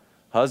wife.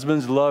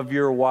 Husbands, love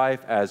your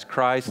wife as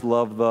Christ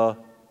loved the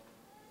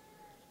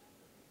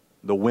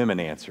women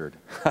answered.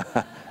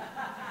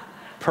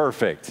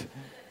 Perfect.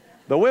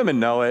 The women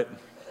know it.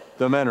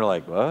 The men are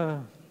like,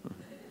 what?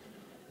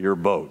 Your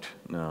boat.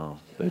 No,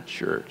 the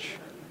church.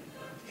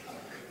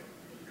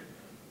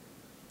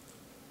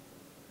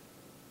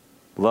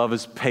 Love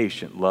is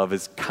patient. Love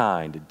is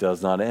kind. It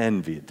does not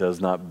envy. It does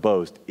not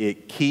boast.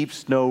 It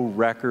keeps no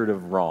record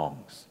of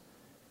wrongs.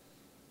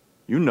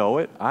 You know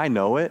it. I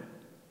know it.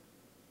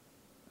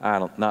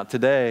 Not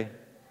today.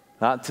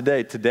 Not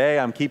today. Today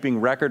I'm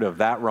keeping record of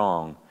that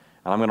wrong.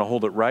 And I'm going to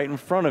hold it right in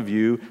front of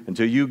you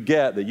until you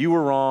get that you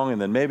were wrong, and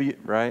then maybe,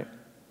 right?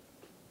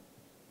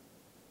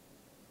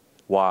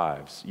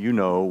 Wives, you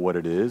know what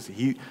it is.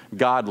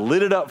 God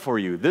lit it up for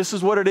you. This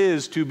is what it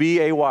is to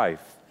be a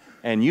wife.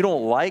 And you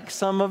don't like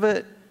some of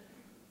it,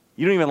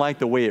 you don't even like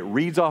the way it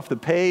reads off the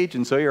page,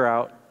 and so you're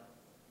out.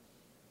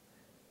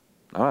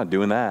 I'm not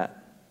doing that.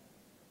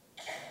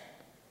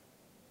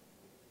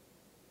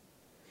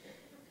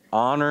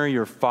 Honor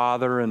your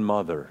father and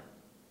mother.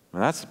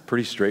 Well, that's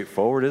pretty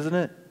straightforward, isn't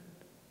it?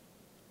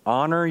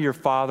 Honor your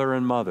father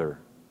and mother.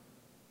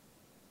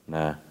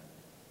 Nah,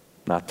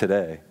 not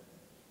today.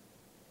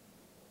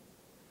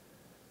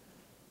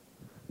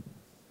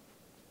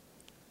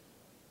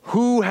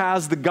 Who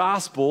has the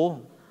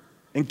gospel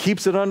and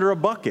keeps it under a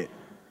bucket?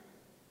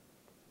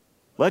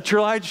 Let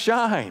your light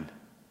shine.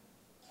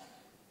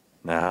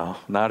 No,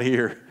 not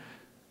here.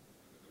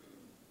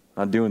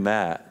 Not doing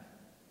that.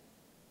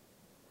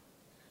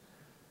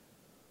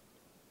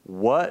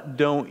 What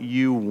don't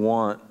you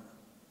want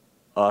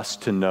us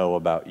to know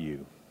about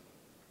you?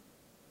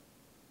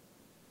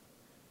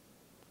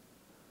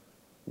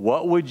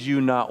 What would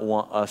you not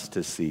want us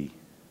to see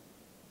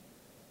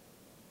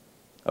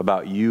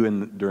about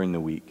you during the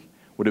week?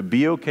 Would it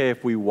be okay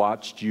if we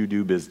watched you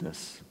do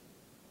business?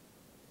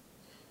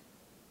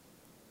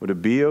 Would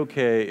it be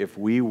okay if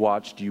we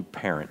watched you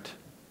parent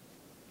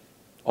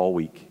all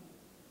week?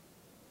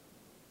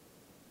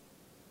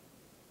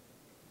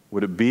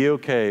 Would it be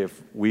okay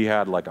if we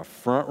had like a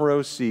front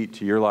row seat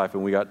to your life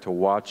and we got to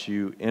watch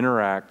you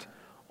interact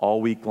all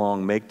week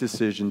long, make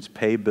decisions,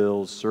 pay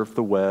bills, surf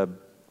the web?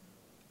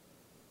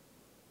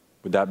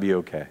 Would that be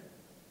okay?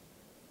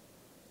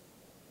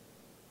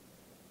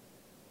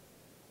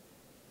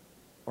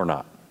 Or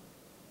not?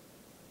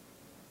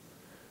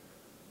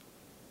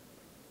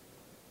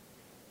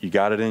 You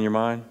got it in your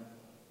mind?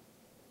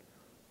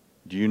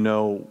 Do you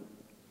know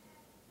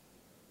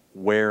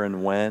where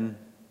and when?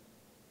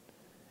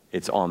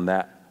 It's on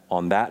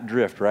that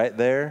drift right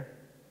there.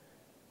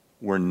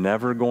 We're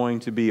never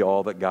going to be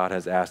all that God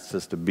has asked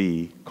us to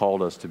be,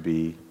 called us to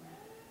be,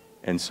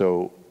 and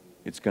so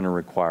it's going to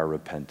require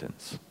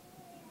repentance.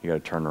 You got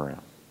to turn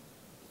around.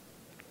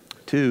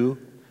 2,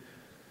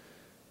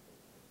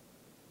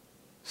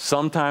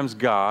 sometimes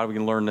God, we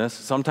can learn this,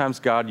 sometimes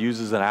God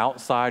uses an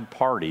outside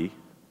party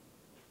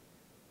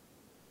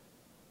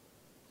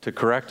to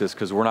correct us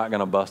because we're not going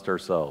to bust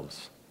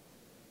ourselves.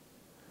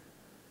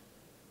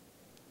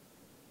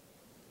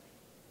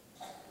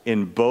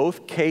 In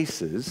both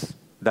cases,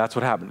 that's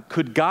what happened.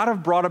 Could God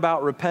have brought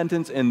about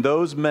repentance in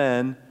those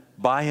men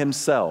by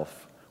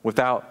himself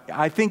without,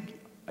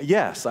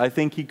 yes, I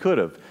think he could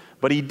have.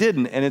 But he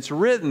didn't, and it's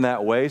written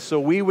that way so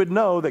we would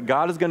know that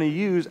God is going to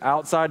use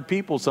outside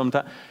people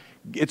sometimes.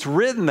 It's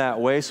written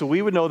that way so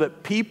we would know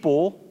that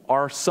people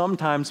are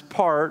sometimes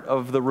part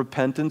of the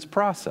repentance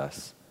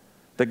process,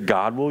 that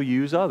God will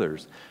use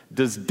others.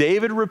 Does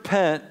David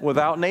repent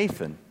without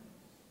Nathan?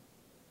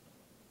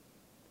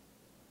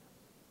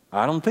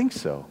 I don't think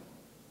so.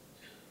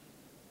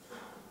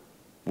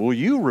 Will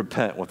you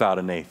repent without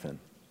a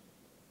Nathan?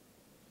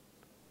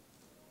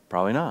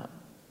 Probably not.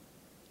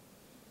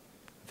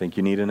 I think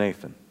you need a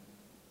Nathan.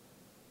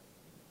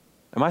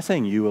 Am I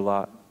saying you a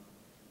lot?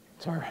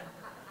 Sorry.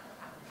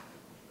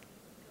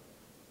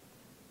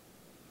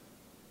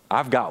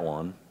 I've got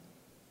one.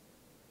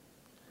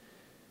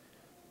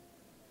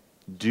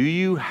 Do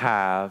you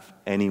have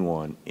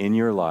anyone in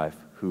your life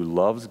who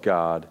loves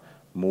God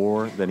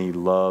more than he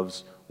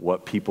loves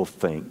what people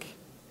think?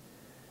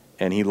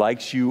 And he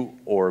likes you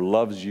or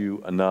loves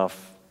you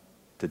enough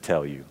to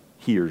tell you,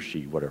 he or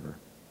she, whatever.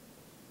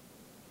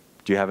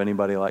 Do you have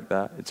anybody like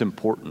that? It's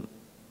important.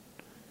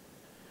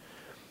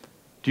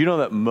 Do you know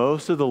that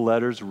most of the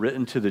letters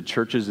written to the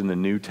churches in the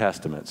New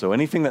Testament, so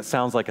anything that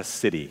sounds like a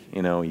city,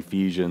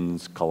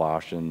 Ephesians,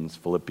 Colossians,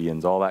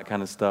 Philippians, all that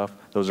kind of stuff,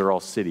 those are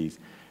all cities.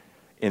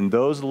 In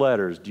those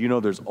letters, do you know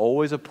there's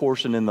always a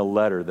portion in the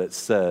letter that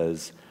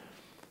says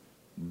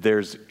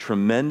there's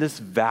tremendous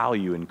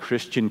value in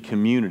Christian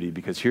community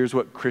because here's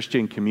what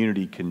Christian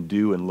community can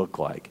do and look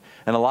like.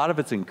 And a lot of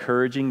it's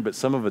encouraging, but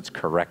some of it's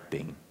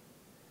correcting.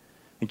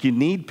 Like you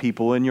need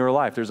people in your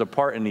life. There's a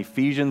part in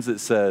Ephesians that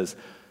says,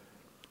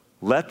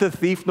 let the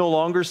thief no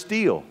longer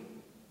steal.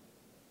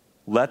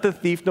 Let the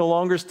thief no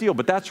longer steal.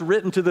 But that's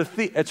written to the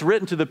thief. It's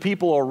written to the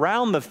people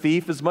around the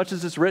thief as much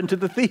as it's written to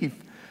the thief.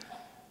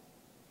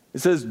 It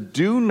says,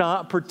 do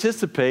not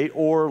participate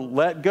or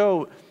let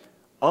go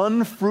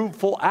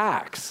unfruitful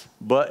acts,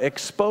 but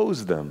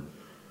expose them.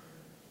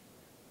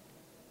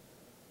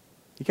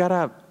 You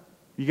gotta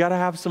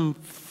have some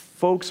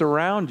folks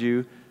around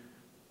you.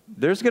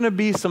 There's going to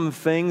be some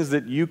things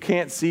that you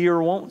can't see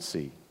or won't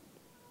see.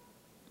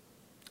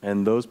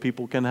 And those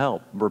people can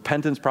help.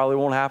 Repentance probably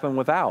won't happen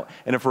without.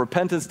 And if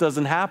repentance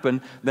doesn't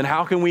happen, then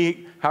how can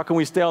we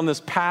stay on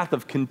this path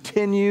of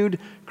continued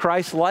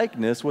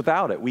Christ-likeness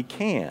without it? We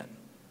can't.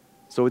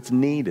 So it's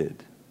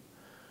needed.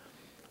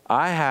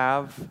 I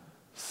have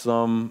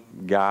some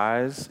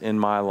guys in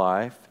my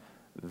life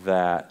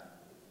that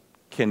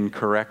can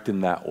correct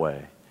in that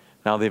way.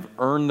 Now, they've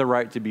earned the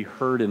right to be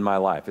heard in my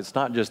life. It's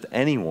not just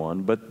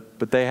anyone,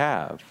 but they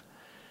have.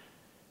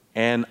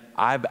 And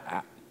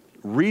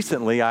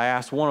recently, I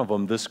asked one of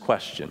them this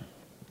question.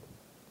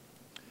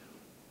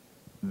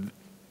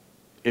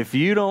 If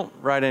you don't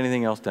write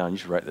anything else down, you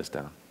should write this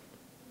down.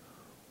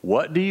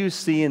 What do you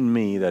see in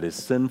me that is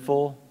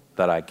sinful,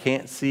 that I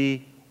can't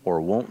see, or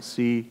won't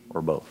see,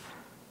 or both?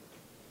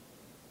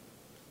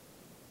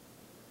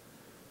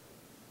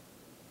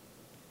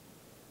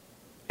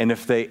 And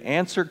if they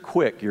answer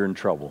quick, you're in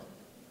trouble.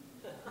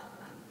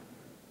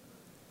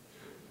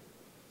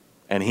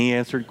 And he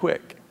answered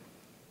quick.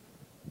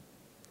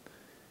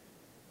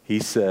 He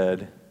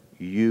said,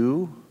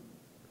 you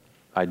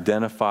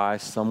identify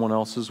someone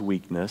else's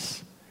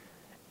weakness,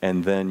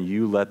 and then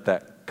you let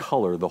that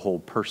color the whole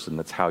person.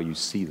 That's how you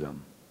see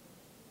them.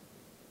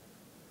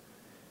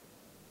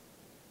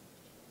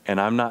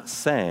 And I'm not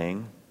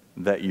saying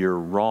that you're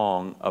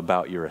wrong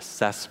about your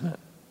assessment.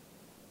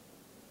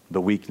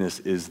 The weakness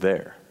is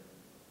there.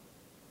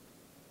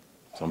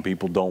 Some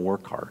people don't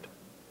work hard.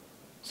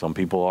 Some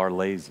people are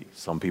lazy.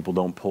 Some people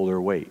don't pull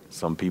their weight.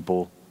 Some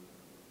people,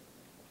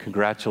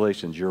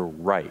 congratulations, you're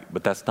right.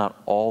 But that's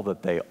not all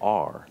that they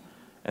are.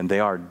 And they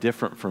are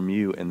different from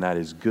you, and that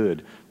is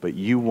good. But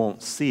you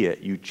won't see it.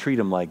 You treat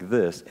them like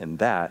this, and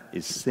that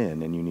is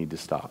sin, and you need to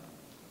stop.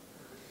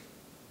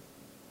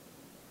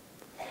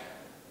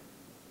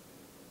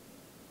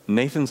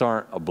 Nathans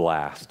aren't a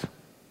blast,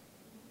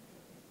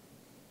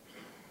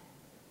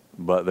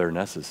 but they're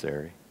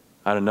necessary.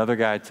 I had another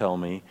guy tell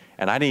me,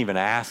 and I didn't even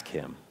ask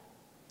him.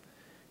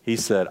 He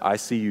said, I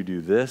see you do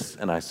this,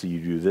 and I see you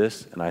do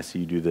this, and I see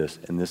you do this,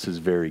 and this is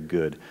very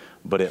good,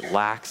 but it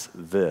lacks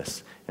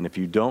this. And if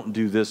you don't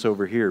do this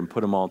over here and put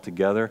them all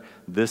together,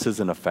 this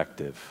isn't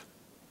effective.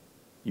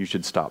 You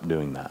should stop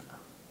doing that.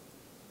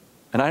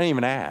 And I didn't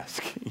even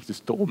ask. He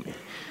just told me.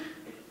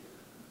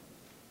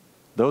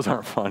 Those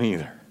aren't fun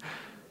either.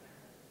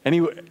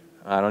 Anyway,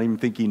 I don't even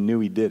think he knew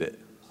he did it.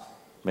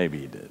 Maybe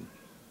he did.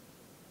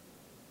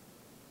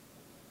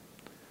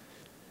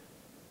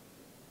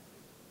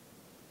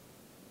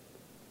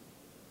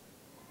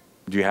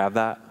 Do you have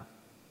that?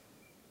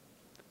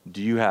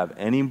 Do you have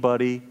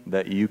anybody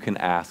that you can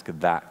ask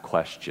that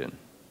question?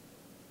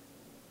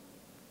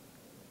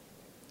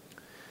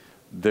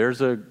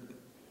 There's a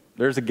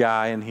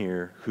guy in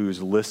here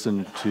who's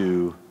listened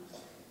to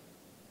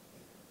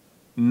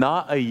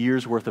not a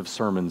year's worth of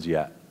sermons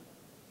yet.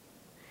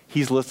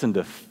 He's listened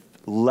to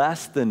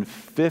less than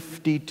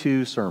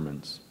 52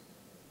 sermons.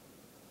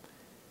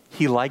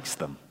 He likes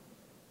them.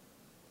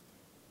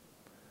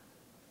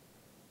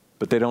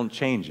 But they don't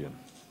change him.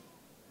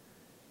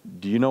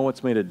 Do you know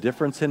what's made a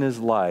difference in his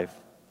life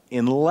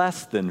in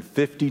less than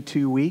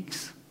 52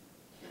 weeks?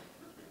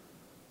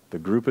 The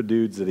group of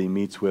dudes that he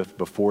meets with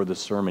before the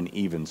sermon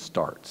even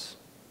starts.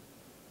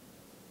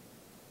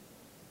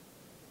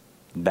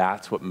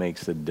 That's what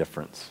makes a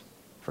difference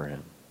for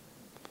him.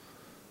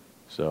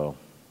 So,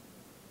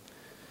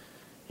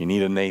 you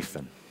need a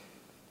Nathan.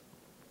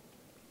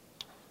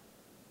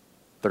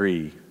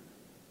 3,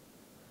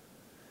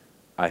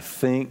 I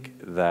think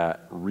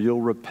that real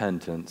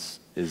repentance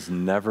is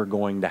never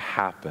going to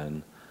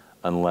happen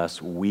unless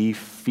we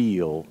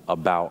feel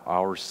about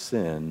our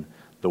sin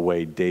the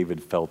way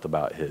David felt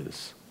about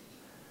his.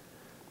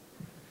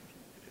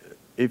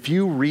 If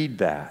you read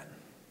that,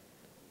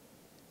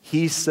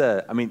 he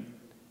said,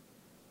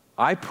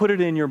 I put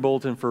it in your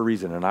bulletin for a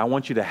reason, and I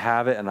want you to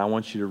have it, and I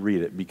want you to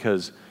read it,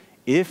 because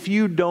if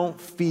you don't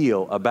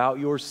feel about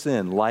your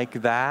sin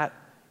like that,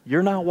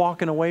 you're not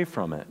walking away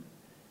from it.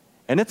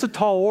 And it's a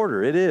tall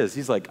order. It is.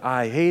 He's like,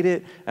 I hate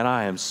it, and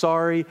I am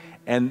sorry.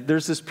 And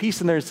there's this piece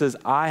in there that says,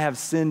 I have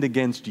sinned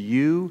against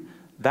you.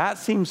 That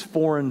seems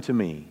foreign to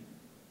me.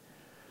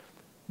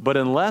 But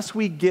unless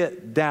we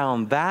get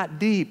down that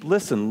deep,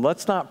 listen,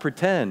 let's not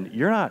pretend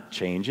you're not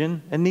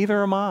changing, and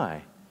neither am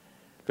I.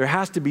 There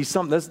has to be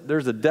something.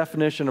 There's a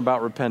definition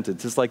about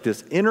repentance. It's like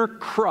this inner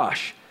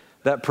crush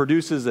that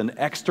produces an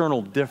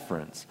external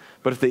difference.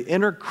 But if the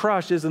inner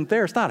crush isn't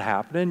there, it's not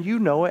happening. You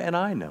know it, and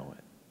I know it.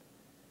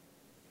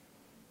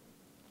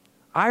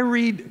 I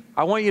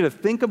want you to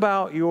think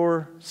about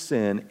your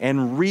sin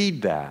and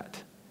read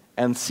that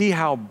and see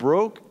how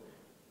broke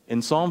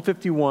in Psalm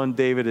 51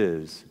 David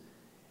is.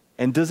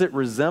 And does it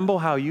resemble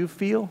how you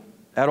feel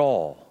at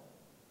all?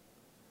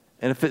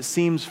 And if it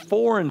seems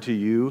foreign to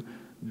you,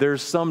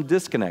 there's some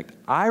disconnect.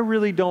 I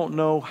really don't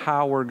know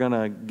how we're going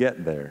to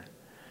get there.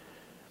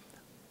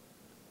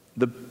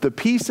 The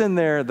piece in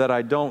there that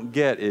I don't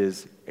get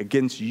is,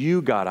 against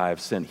you, God, I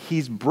have sinned.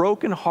 He's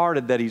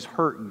brokenhearted that he's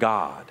hurt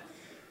God.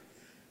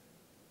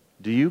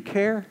 Do you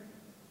care?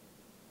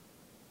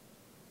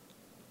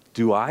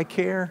 Do I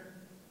care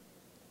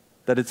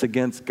that it's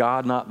against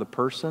God, not the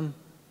person?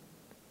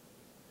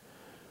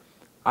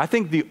 I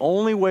think the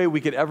only way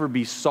we could ever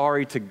be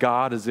sorry to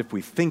God is if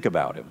we think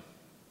about him.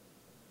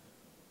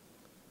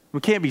 We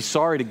can't be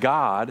sorry to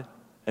God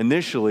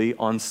initially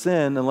on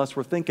sin unless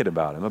we're thinking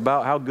about him,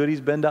 about how good he's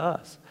been to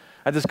us.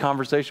 I had this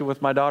conversation with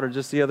my daughter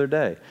just the other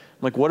day. I'm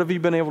like, what have you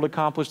been able to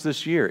accomplish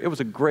this year? It was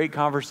a great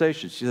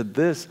conversation. She said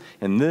this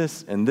and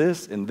this and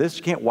this and this.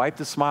 She can't wipe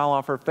the smile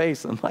off her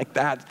face. I'm like,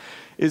 that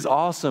is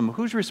awesome.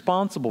 Who's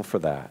responsible for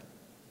that?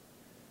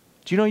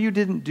 Do you know you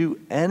didn't do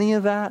any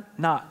of that?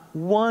 Not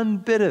one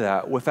bit of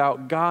that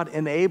without God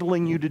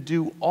enabling you to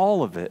do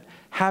all of it.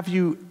 Have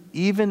you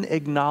even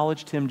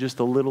acknowledged him just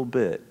a little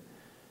bit?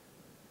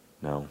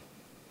 No.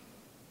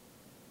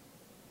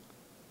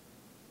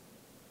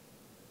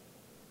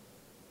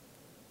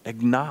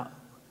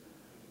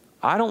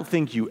 I don't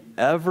think you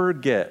ever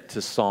get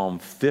to Psalm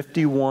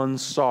 51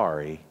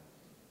 sorry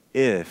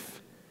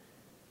if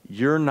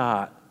you're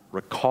not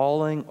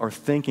recalling or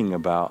thinking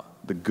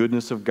about the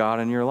goodness of God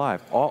in your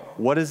life.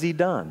 What has he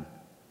done?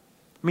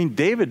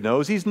 David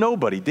knows he's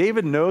nobody.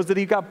 David knows that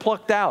he got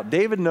plucked out.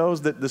 David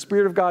knows that the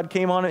Spirit of God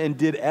came on it and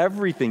did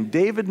everything.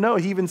 David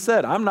knows. He even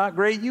said, I'm not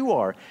great, you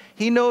are.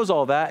 He knows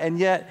all that, and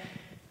yet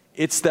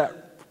it's that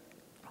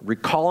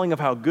recalling of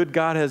how good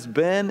God has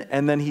been,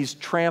 and then he's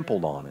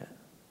trampled on it.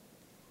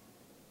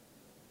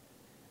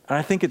 And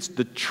I think it's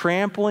the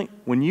trampling.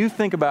 When you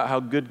think about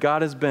how good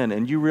God has been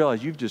and you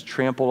realize you've just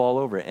trampled all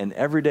over it, and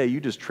every day you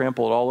just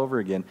trample it all over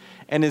again.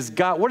 And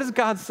what does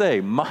God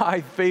say?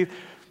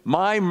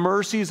 My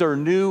mercies are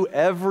new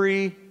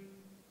every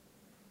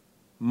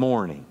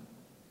morning.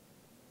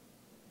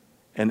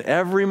 And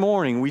every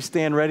morning we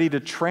stand ready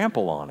to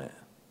trample on it.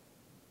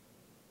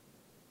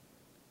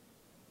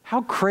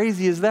 How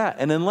crazy is that?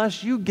 And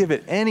unless you give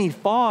it any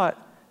thought,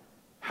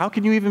 how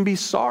can you even be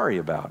sorry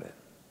about it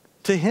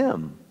to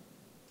him?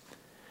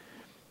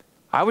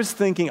 I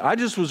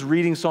just was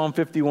reading Psalm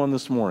 51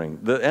 this morning.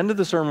 The end of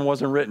the sermon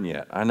wasn't written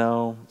yet. I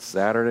know,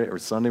 Saturday or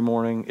Sunday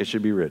morning, it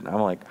should be written. I'm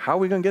like, how are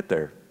we going to get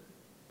there?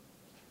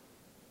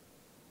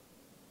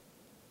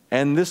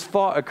 And this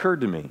thought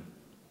occurred to me.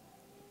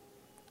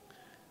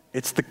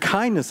 It's the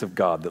kindness of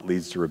God that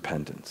leads to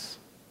repentance.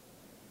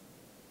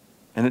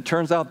 And it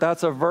turns out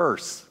that's a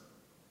verse.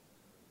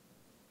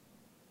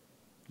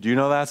 Do you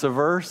know that's a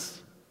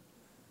verse?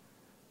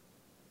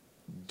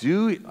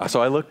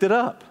 So I looked it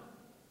up.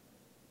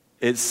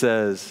 It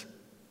says,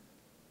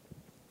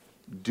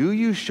 do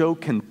you show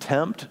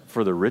contempt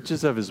for the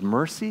riches of his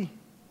mercy?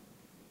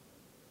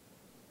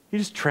 You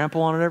just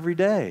trample on it every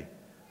day.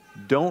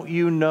 Don't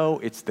you know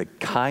it's the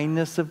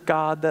kindness of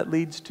God that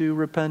leads to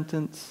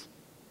repentance?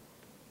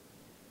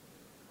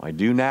 I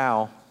do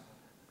now.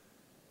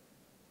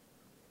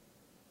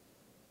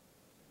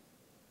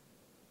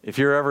 If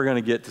you're ever going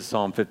to get to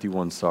Psalm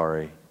 51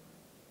 sorry,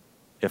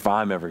 if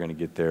I'm ever going to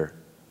get there,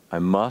 I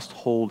must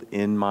hold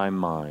in my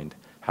mind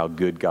how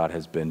good God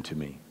has been to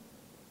me.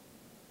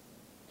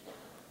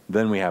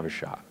 Then we have a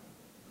shot.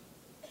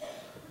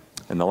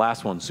 And the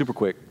last one, super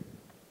quick,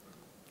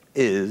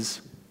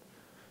 is,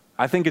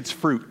 I think it's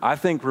fruit. I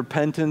think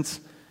repentance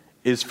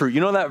is fruit.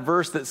 You know that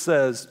verse that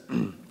says,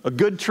 a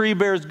good tree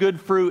bears good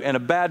fruit and a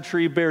bad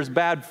tree bears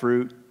bad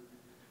fruit?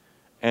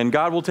 And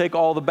God will take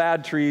all the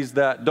bad trees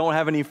that don't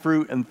have any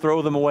fruit and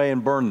throw them away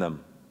and burn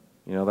them.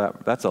 You know,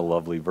 that's a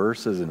lovely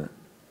verse, isn't it?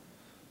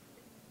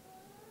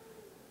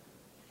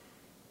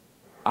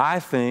 I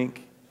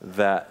think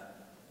that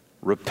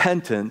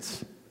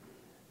repentance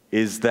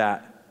is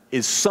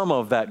some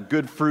of that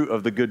good fruit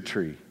of the good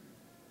tree.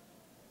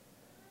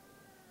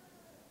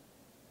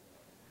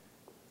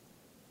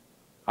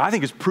 I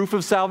think it's proof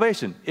of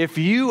salvation. If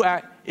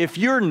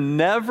you're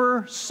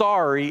never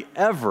sorry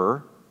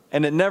ever,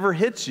 and it never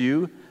hits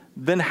you,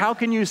 then how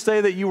can you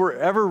say that you were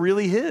ever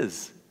really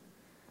His?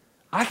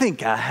 I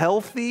think a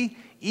healthy,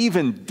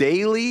 even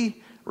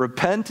daily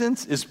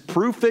repentance is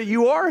proof that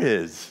you are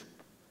His.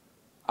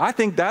 I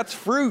think that's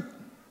fruit.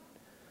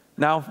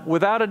 Now,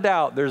 without a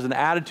doubt, there's an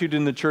attitude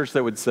in the church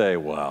that would say,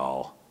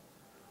 well,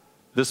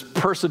 this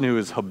person who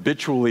is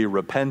habitually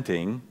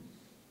repenting,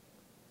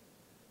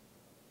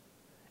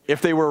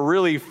 if they were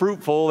really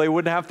fruitful, they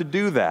wouldn't have to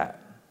do that.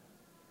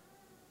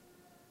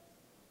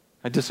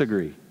 I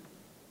disagree.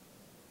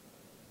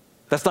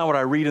 That's not what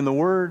I read in the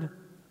Word.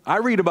 I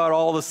read about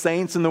all the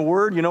saints in the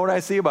Word. You know what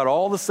I see about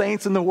all the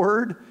saints in the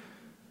Word?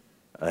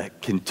 A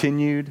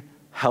continued,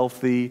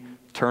 healthy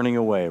turning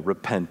away,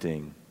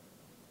 repenting.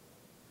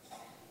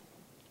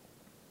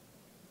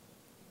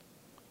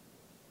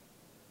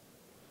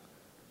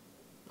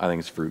 I think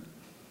it's fruit.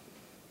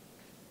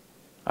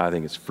 I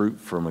think it's fruit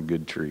from a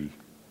good tree.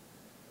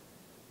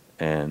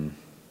 And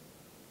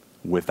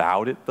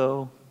without it,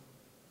 though,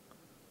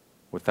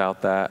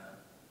 without that,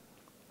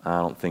 I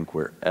don't think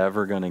we're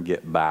ever going to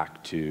get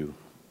back to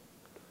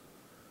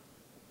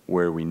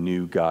where we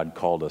knew God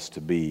called us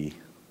to be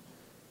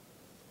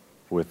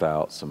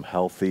without some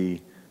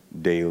healthy,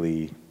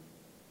 daily,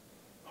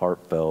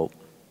 heartfelt,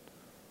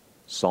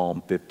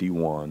 Psalm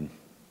 51,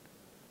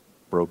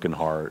 broken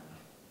heart,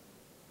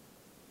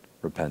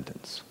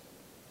 repentance.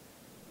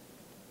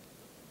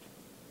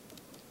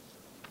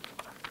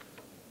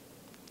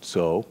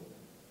 So,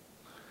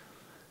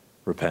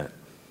 repent.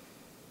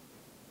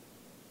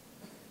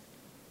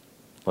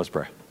 Let's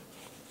pray.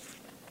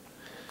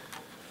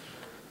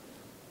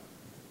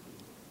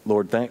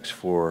 Lord, thanks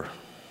for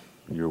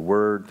your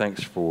word.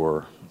 Thanks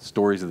for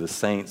stories of the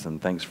saints,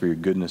 and thanks for your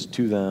goodness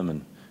to them.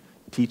 And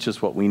teach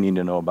us what we need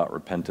to know about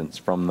repentance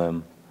from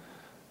them.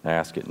 I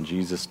ask it in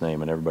Jesus'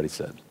 name, and everybody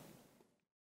said.